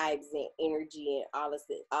vibes and energy and all of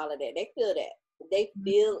that. They feel that. They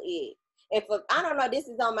feel it. And I don't know, this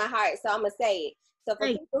is on my heart, so I'm gonna say it. So for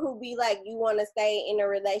people who be like, you want to stay in a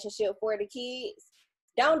relationship for the kids,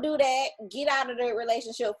 don't do that. Get out of the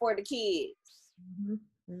relationship for the kids.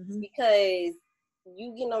 Because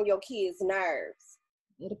you get on your kids' nerves.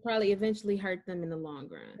 It'll probably eventually hurt them in the long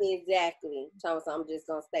run. Exactly. So I'm just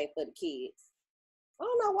gonna stay for the kids. I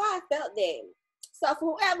don't know why I felt that. So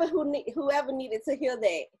for whoever needed to hear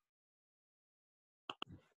that,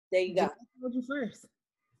 there you go. I told you first.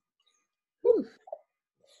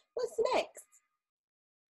 What's next?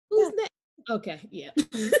 Who's next? Okay, yeah.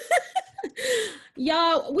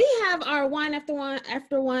 Y'all, we have our Wine After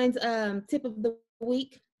Whines tip of the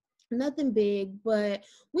week. Nothing big, but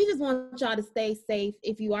we just want y'all to stay safe.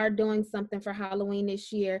 If you are doing something for Halloween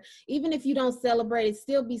this year, even if you don't celebrate it,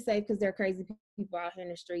 still be safe, because there are crazy people out here in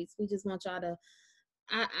the streets. We just want y'all to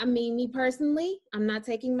I mean, me personally, I'm not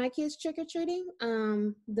taking my kids trick-or-treating.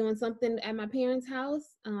 Doing something at my parents'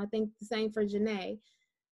 house. I think the same for Janay.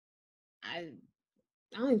 I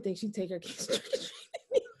don't even think she'd take her kids trick-or-treating.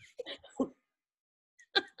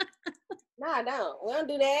 No, I don't. We don't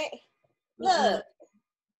do that. Look,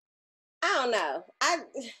 I don't know.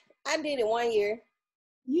 I did it 1 year.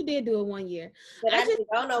 You did do it 1 year. But I didn't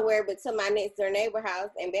go nowhere but to my next door neighbor house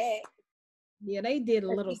and back. Yeah, they did a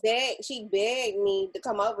little. She begged me to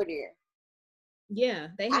come over there. Yeah,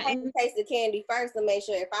 I had to taste the candy first to make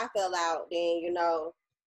sure if I fell out, then,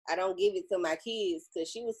 I don't give it to my kids, because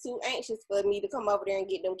she was too anxious for me to come over there and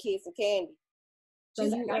get them kids some candy.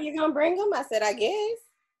 She's like, are you going to bring them? I said, I guess.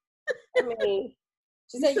 I mean,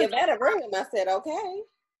 she said, you better bring them. I said, okay.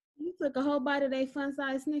 You took a whole bite of their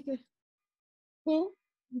fun-size Snicker. You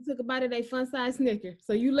took a bite of their fun-size Snicker.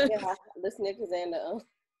 So you look. Yeah, the Snickers and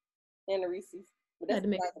the Reese's. But that's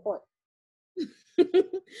the point.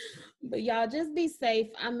 But y'all just be safe.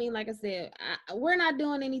 I mean, like I said, we're not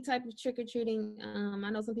doing any type of trick-or-treating. I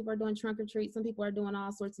know some people are doing trunk or treat. Some people are doing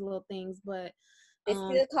all sorts of little things, but it's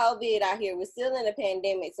still COVID out here. We're still in a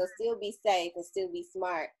pandemic, so still be safe and still be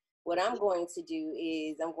smart. What I'm going to do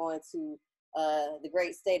is I'm going to the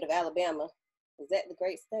great state of Alabama. Is that the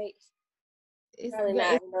great state? It's probably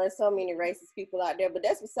not. There's so many racist people out there, but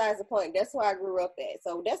that's besides the point. That's where I grew up at.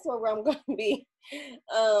 So that's where I'm going to be.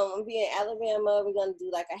 I'm being in Alabama. We're going to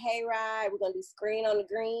do like a hayride. We're going to do screen on the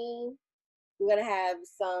green. We're going to have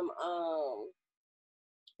some,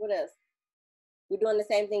 what else? We're doing the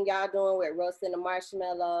same thing y'all doing with roasting the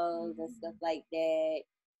marshmallows and stuff like that.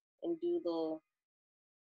 And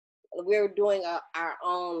we're doing our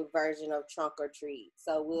own version of trunk or treat.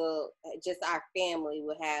 So our family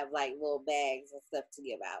will have like little bags and stuff to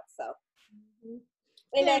give out. So,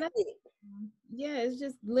 and that's it. Yeah, it's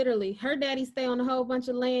just literally her daddy stay on a whole bunch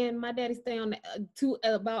of land. My daddy stay on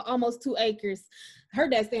about almost 2 acres. Her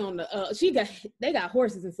dad stay on they got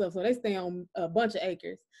horses and stuff, so they stay on a bunch of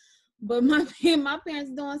acres. But my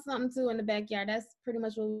parents doing something too in the backyard. That's pretty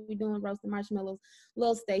much what we're doing, roasting marshmallows,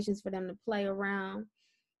 little stations for them to play around.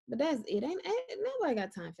 But that's it. Ain't nobody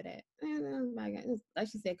got time for that. Like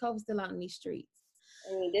she said, COVID's still out in these streets.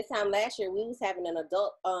 I mean, this time last year we was having an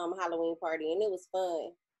adult Halloween party and it was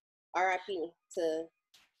fun. R.I.P.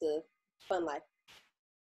 to fun life.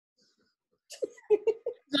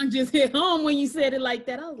 I just hit home when you said it like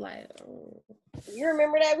that. I was like, oh. You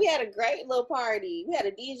remember that? We had a great little party. We had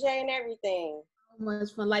a DJ and everything. So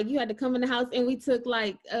much fun. Like you had to come in the house and we took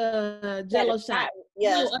like Jello shot.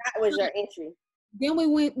 Yeah, that was your entry. Then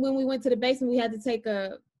when we went to the basement, we had to take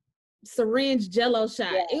a syringe Jello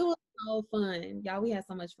shot. Yeah. It was so fun, y'all. We had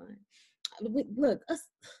so much fun.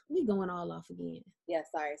 We going all off again. Yeah,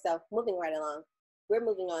 sorry. So moving right along, we're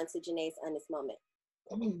moving on to Janay's honest moment,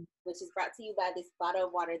 which is brought to you by this bottle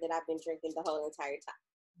of water that I've been drinking the whole entire time.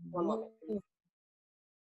 One moment, please.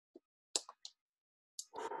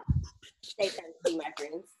 Stay thirsty, my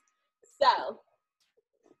friends. So,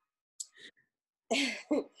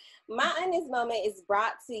 my honest moment is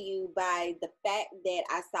brought to you by the fact that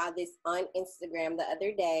I saw this on Instagram the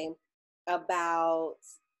other day about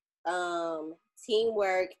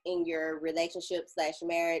teamwork in your relationship /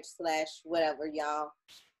 marriage / whatever y'all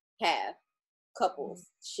have,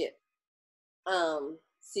 coupleship,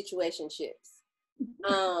 situationships.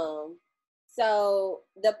 So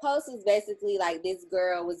the post is basically like this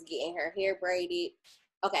girl was getting her hair braided.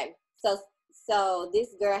 Okay, so this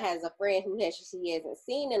girl has a friend who she hasn't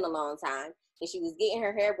seen in a long time, and she was getting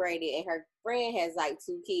her hair braided, and her friend has like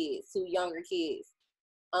 2 younger kids.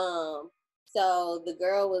 So the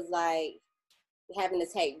girl was like having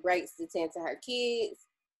to take breaks to tend to her kids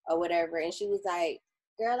or whatever, and she was like,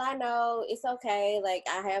 girl, I know, it's okay, like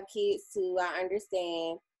I have kids too, I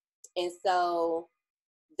understand. And so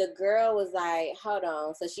the girl was like, hold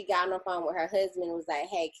on. So she got on the phone with her husband and was like,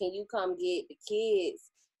 hey, can you come get the kids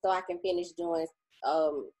so I can finish doing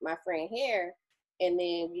my friend hair, and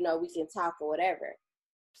then, we can talk or whatever.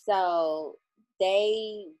 So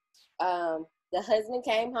they, the husband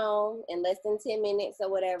came home in less than 10 minutes or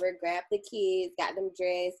whatever, grabbed the kids, got them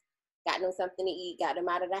dressed, got them something to eat, got them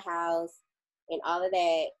out of the house and all of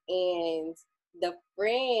that. And the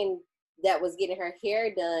friend that was getting her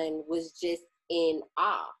hair done was just in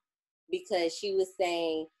awe, because she was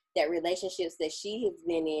saying that relationships that she has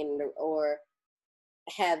been in or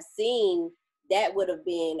have seen, that would have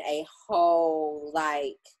been a whole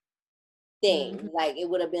thing. Mm-hmm. Like it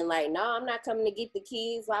would have been like, no, I'm not coming to get the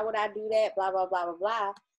kids. Why would I do that? Blah, blah, blah, blah,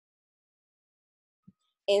 blah.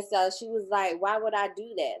 And so she was like, why would I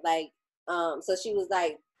do that? So she was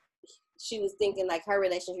like, she was thinking like her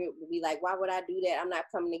relationship would be like, why would I do that? I'm not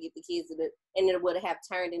coming to get the kids, and it would have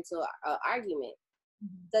turned into an argument.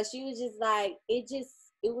 So she was just like, it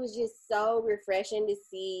was just so refreshing to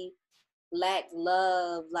see Black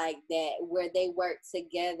love like that, where they worked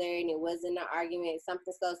together and it wasn't an argument,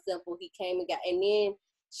 something so simple. He came and got, and then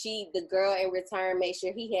the girl in return made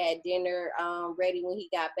sure he had dinner ready when he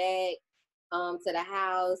got back to the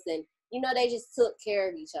house, and they just took care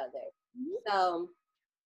of each other. So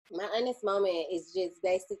my honest moment is just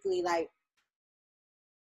basically like,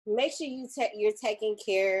 make sure you're taking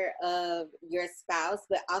care of your spouse,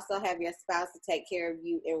 but also have your spouse to take care of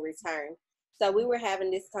you in return. So we were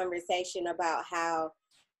having this conversation about how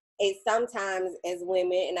it sometimes as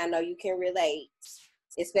women, and I know you can relate,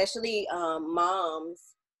 especially moms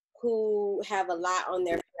who have a lot on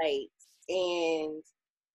their plates, and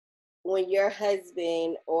when your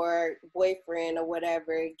husband or boyfriend or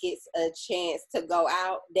whatever gets a chance to go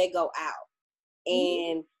out, they go out.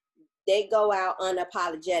 And they go out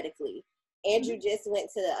unapologetically. Andrew just went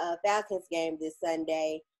to the Falcons game this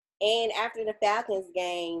Sunday, and after the Falcons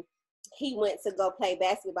game, he went to go play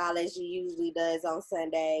basketball as he usually does on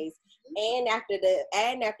Sundays. And after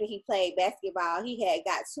he played basketball, he had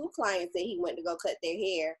got 2 clients that he went to go cut their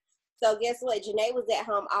hair. So guess what? Janay was at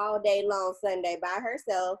home all day long Sunday by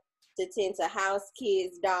herself to tend to house,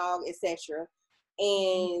 kids, dog, etc.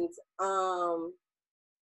 And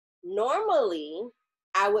normally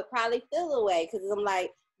I would probably feel away because I'm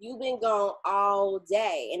like, you've been gone all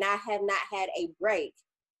day and I have not had a break.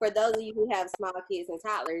 For those of you who have small kids and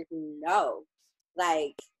toddlers, no.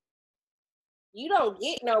 Like, you don't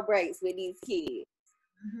get no breaks with these kids.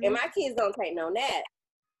 And my kids don't take no nap.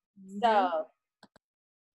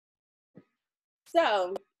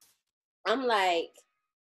 So I'm like,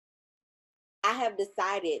 I have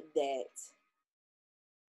decided that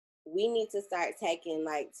we need to start taking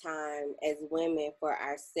like time as women for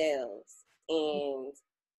ourselves and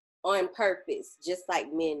on purpose, just like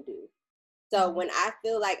men do. So when I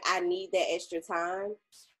feel like I need that extra time,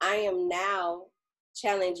 I am now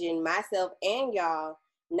challenging myself and y'all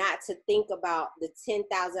not to think about the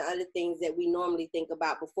 10,000 other things that we normally think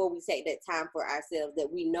about before we take that time for ourselves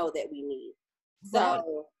that we know that we need. Right.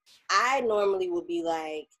 So I normally would be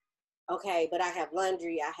like, okay, but I have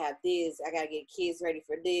laundry, I have this, I got to get kids ready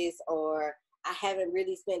for this, or I haven't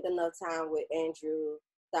really spent enough time with Andrew,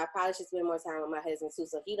 so I probably should spend more time with my husband too,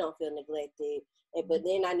 so he don't feel neglected. But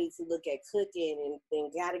then I need to look at cooking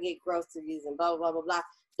and got to get groceries and blah, blah, blah, blah.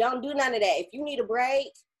 Don't do none of that. If you need a break,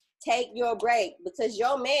 take your break, because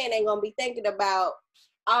your man ain't going to be thinking about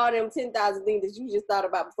all them 10,000 things that you just thought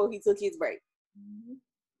about before he took his break.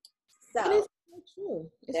 So it's true.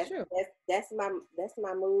 It's true. That's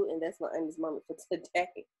my mood, and that's my honest moment for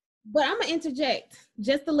today. But I'm gonna interject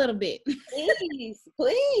just a little bit.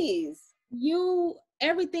 Please.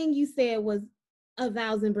 Everything you said was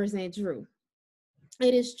 1,000% true.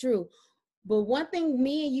 It is true. But one thing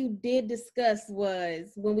me and you did discuss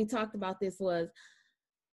was, when we talked about this, was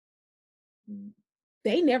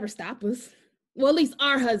they never stop us. Well, at least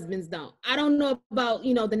our husbands don't. I don't know about,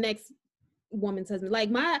 the next woman's husband. Like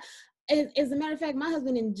as a matter of fact, my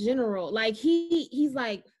husband in general, like he's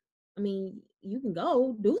like, I mean, you can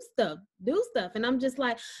go do stuff. And I'm just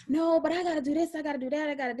like, no, but I got to do this. I got to do that.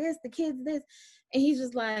 I got to this, the kids, this. And he's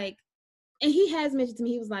just like, and he has mentioned to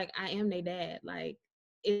me, he was like, I am their dad. Like,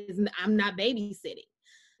 I'm not babysitting.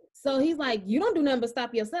 So he's like, you don't do nothing but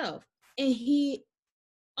stop yourself. And he,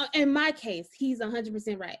 in my case, he's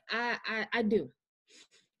 100% right. I do.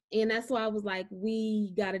 And that's why I was like,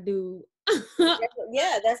 we got to do.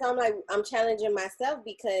 Yeah, that's why I'm like, I'm challenging myself,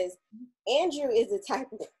 because Andrew is the type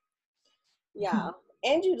of,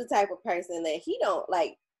 Andrew the type of person that he don't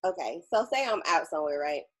like, okay, so say I'm out somewhere,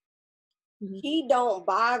 right? He don't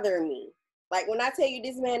bother me. Like, when I tell you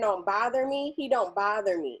this man don't bother me, he don't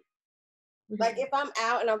bother me. Like, if I'm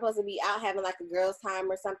out and I'm supposed to be out having like a girl's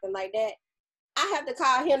time or something like that, I have to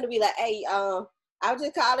call him to be like, hey, I was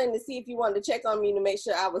just calling to see if you wanted to check on me to make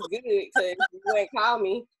sure I was good, because you ain't call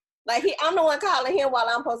me. Like, I'm the one calling him while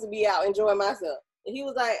I'm supposed to be out enjoying myself. And he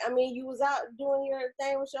was like, I mean, you was out doing your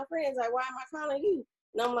thing with your friends. Like, why am I calling you?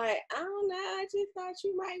 And I'm like, I don't know. I just thought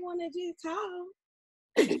you might want to just call.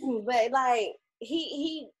 But like,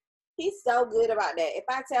 he's so good about that. If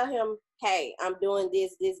I tell him, hey, I'm doing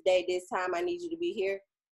this day, this time, I need you to be here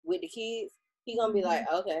with the kids, he gonna be like,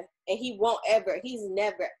 okay. And he won't ever, he's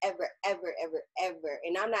never, ever, ever, ever, ever.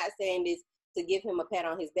 And I'm not saying this to give him a pat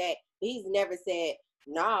on his back, but he's never said,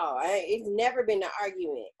 no, it's never been an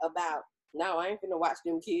argument about, no, I ain't finna watch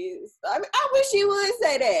them kids. I mean, I wish he would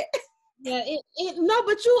say that. Yeah, no,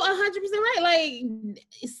 but you 100% right. Like,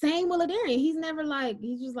 same with Ladarian. He's never like,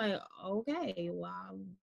 he's just like, okay, wow.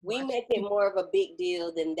 We make it more of a big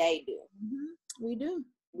deal than they do. Mm-hmm. We do.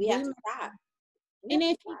 We have to stop. And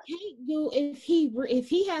if he can't do, if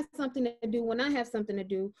he has something to do when I have something to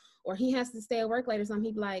do, or he has to stay at work late or something,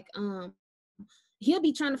 he'd be like, he'll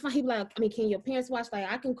be trying to find. He'd be like, I mean, can your parents watch? Like,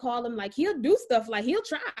 I can call him. Like, he'll do stuff. Like, he'll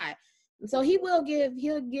try. So he will give.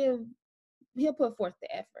 He'll put forth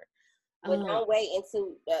the effort. But don't wait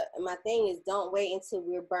until my thing is don't wait until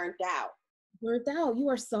we're burnt out. Burnt out. You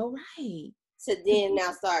are so right. To then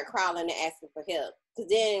now start crawling and asking for help,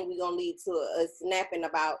 because then we're gonna lead to a snapping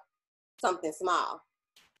about something small.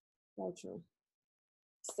 So true.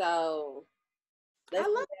 So let's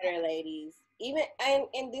be better, ladies. Even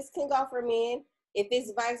and this can go for men. If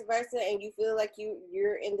it's vice versa, and you feel like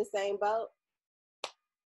you're in the same boat,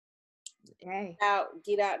 get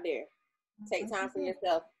out there. Take time for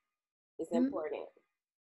yourself. It's important.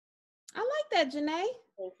 I like that, Janay.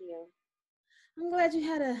 Thank you. I'm glad you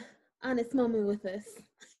had a honest moment with us.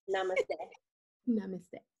 Namaste.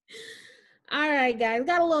 Namaste. All right, guys.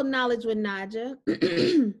 Got a little knowledge with Najah.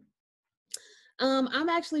 I'm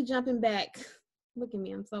actually jumping back. Look at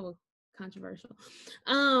me. I'm so controversial.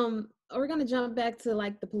 We're going to jump back to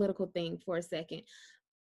like the political thing for a second.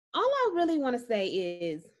 All I really want to say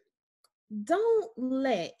is don't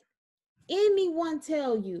let anyone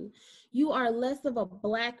tell you you are less of a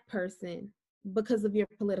Black person because of your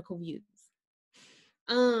political views.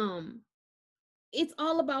 It's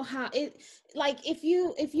all about how it, like, if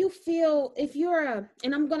you're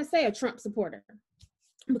and I'm going to say a Trump supporter,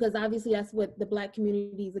 because obviously that's what the Black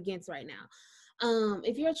community is against right now.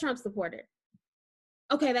 If you're a Trump supporter,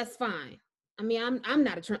 okay, that's fine. I mean, I'm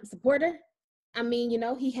not a Trump supporter. I mean, you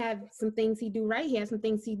know, he have some things he do right. He has some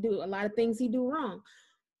things a lot of things he do wrong.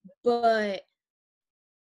 But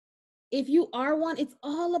if you are one, it's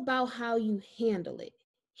all about how you handle it.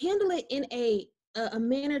 Handle it in a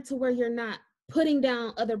manner to where you're not putting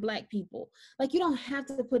down other Black people. Like, you don't have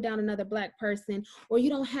to put down another Black person, or you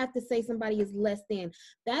don't have to say somebody is less than.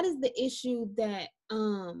 That is the issue that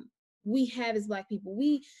we have as Black people.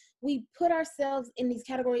 We put ourselves in these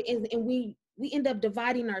categories, and we end up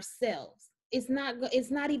dividing ourselves. It's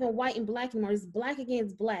not even white and Black anymore. It's Black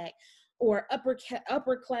against Black, or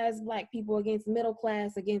upper class Black people against middle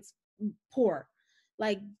class against poor.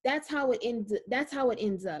 Like, that's how it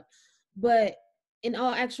ends up. But in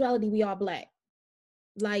all actuality, we all Black.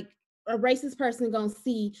 Like, a racist person gonna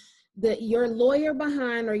see your lawyer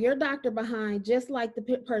behind or your doctor behind just like the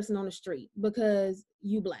person on the street, because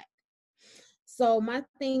you Black. So my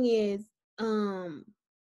thing is, no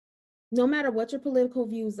matter what your political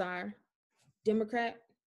views are, Democrat,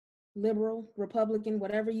 liberal, Republican,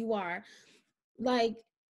 whatever you are, like,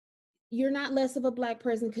 you're not less of a Black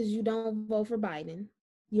person because you don't vote for Biden.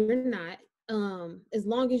 You're not. As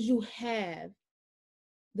long as you have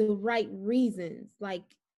the right reasons,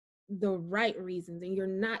 and you're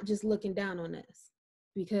not just looking down on us,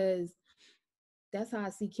 because that's how I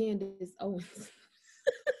see Candace Owens.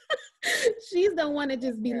 She's the one that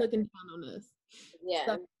just be looking down on us. Yeah.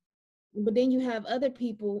 So, but then you have other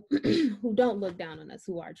people who don't look down on us,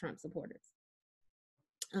 who are Trump supporters.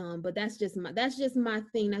 But that's just my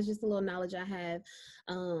thing. That's just a little knowledge I have.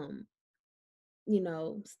 You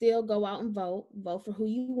know, still go out and vote for who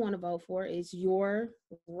you want to vote for. It's your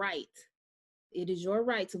right. It is your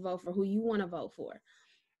right to vote for who you want to vote for.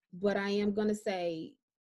 But I am going to say,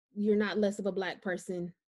 you're not less of a Black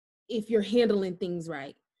person if you're handling things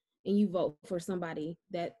right and you vote for somebody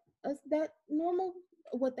that normal,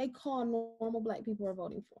 what they call normal Black people are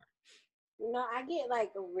voting for. No, I get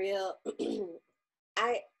like a real,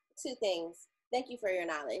 two things. Thank you for your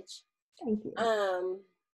knowledge. Thank you.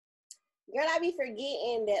 Girl, I be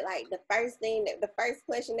forgetting that, like, the first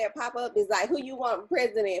question that pop up is like, who you want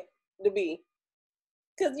president to be?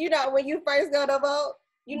 Because, you know, when you first go to vote,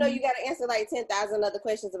 you know, you got to answer like 10,000 other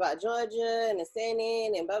questions about Georgia and the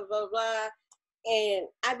Senate and blah, blah, blah, blah. And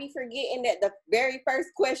I be forgetting that the very first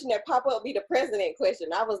question that pop up be the president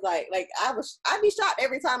question. I was like I be shocked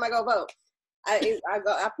every time I go vote.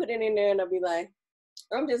 I put it in there and I'll be like,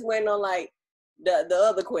 I'm just waiting on like the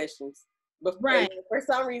other questions. But right. For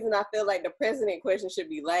some reason, I feel like the president question should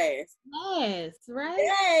be last. Yes, right?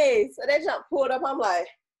 Yes. So that jump pulled up. I'm like,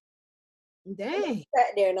 dang. I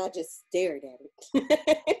sat there and I just stared at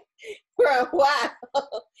it for a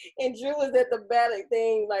while. And Drew was at the ballot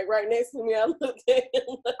thing, like right next to me. I looked at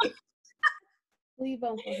him like, we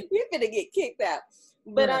finna get kicked out.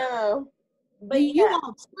 But do you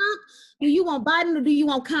want Trump? Do you want Biden, or do you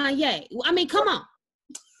want Kanye? I mean, come on.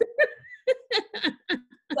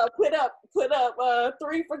 So put put up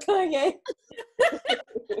 3 for Kanye.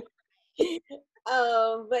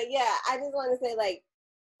 But yeah, I just want to say, like,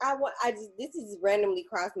 this has randomly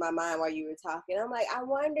crossed my mind while you were talking. I'm like, I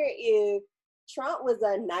wonder if Trump was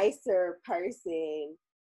a nicer person,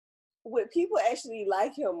 would people actually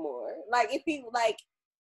like him more? Like, if he like,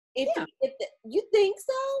 you think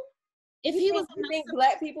so? If he was, you think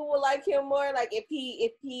Black people will like him more? Like, if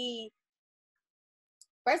he,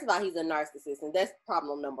 first of all, he's a narcissist, and that's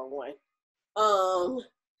problem number one. You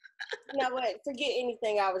know what? Forget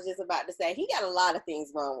anything I was just about to say. He got a lot of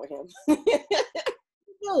things wrong with him.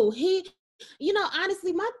 No,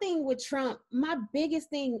 honestly, my thing with Trump, my biggest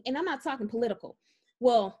thing, and I'm not talking political.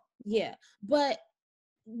 Well, yeah, but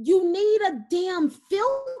you need a damn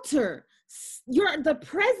filter. You're the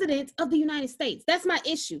president of the United States. That's my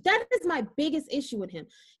issue. That is my biggest issue with him.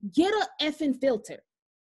 Get a effing filter.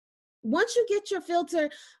 Once you get your filter,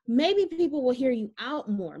 maybe people will hear you out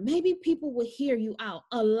more. Maybe people will hear you out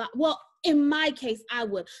a lot. Well, in my case, I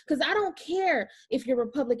would, because I don't care if you're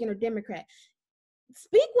Republican or Democrat.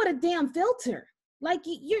 Speak with a damn filter. Like,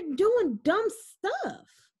 you're doing dumb stuff.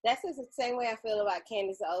 That's the same way I feel about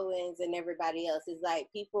Candace Owens and everybody else. It's like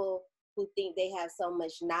people who think they have so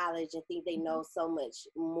much knowledge and think they know so much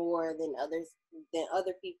more than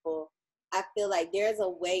other people. I feel like there's a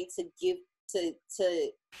way to give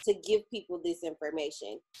people this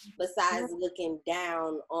information besides looking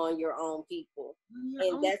down on your own people.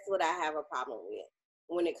 That's what I have a problem with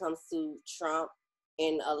when it comes to Trump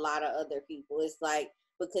and a lot of other people. It's like,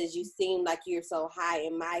 because you seem like you're so high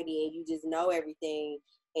and mighty and you just know everything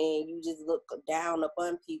and you just look down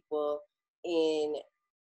upon people, and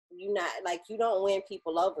you don't win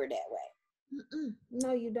people over that way.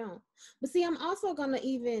 No, you don't. But see, I'm also gonna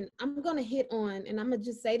hit on, and I'm gonna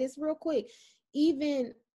just say this real quick.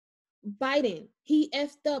 Even Biden, he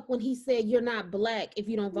effed up when he said you're not Black if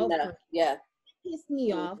you don't vote for him. Yeah. It pissed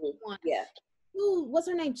me off. Yeah. Ooh, what's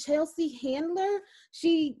her name? Chelsea Handler.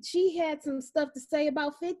 She had some stuff to say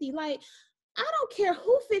about 50. Like, I don't care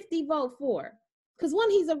who 50 vote for. Because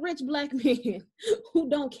one, he's a rich Black man who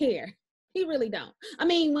don't care. He really don't. I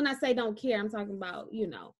mean, when I say don't care, I'm talking about,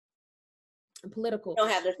 political. We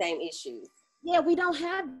don't have the same issues. Yeah, we don't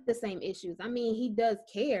have the same issues. I mean, he does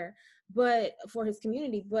care, but for his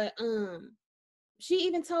community. But she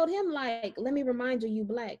even told him, like, let me remind you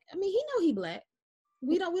Black. I mean, he know he Black.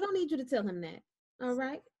 We don't need you to tell him that. All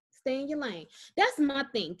right? Stay in your lane. That's my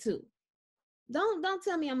thing too. Don't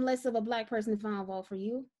tell me I'm less of a Black person if I don't vote for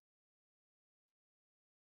you.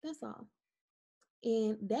 That's all.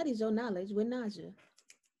 And that is your knowledge with Najah.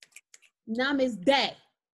 Namaste.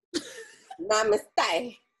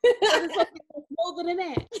 Namaste. Over than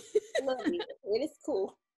that. It is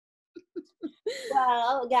cool.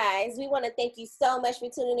 Well, guys, we want to thank you so much for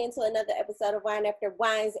tuning in to another episode of Wine After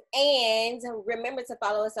Whines. And remember to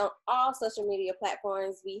follow us on all social media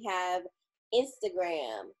platforms. We have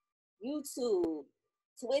Instagram, YouTube,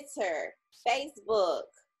 Twitter, Facebook.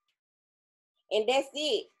 And that's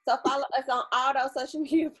it. So follow us on all those social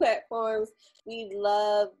media platforms. We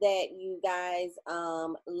love that you guys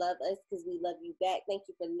love us because we love you back. Thank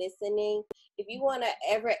you for listening. If you want to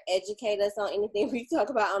ever educate us on anything we talk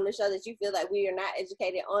about on the show that you feel like we are not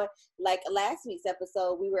educated on, like last week's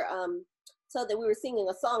episode, we were told that we were singing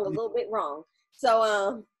a song a little bit wrong.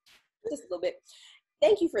 So just a little bit.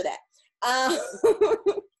 Thank you for that.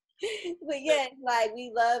 But yeah, like,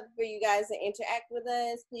 we love for you guys to interact with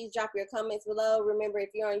us. Please drop your comments below. Remember, if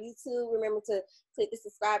you're on YouTube, remember to click the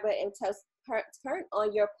subscribe button and turn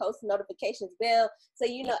on your post notifications bell so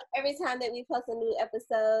you know every time that we post a new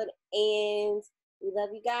episode. And we love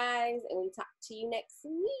you guys, and we talk to you next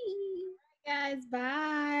week. Guys,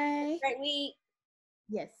 bye. Great week.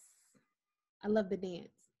 Yes. I love the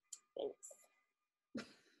dance.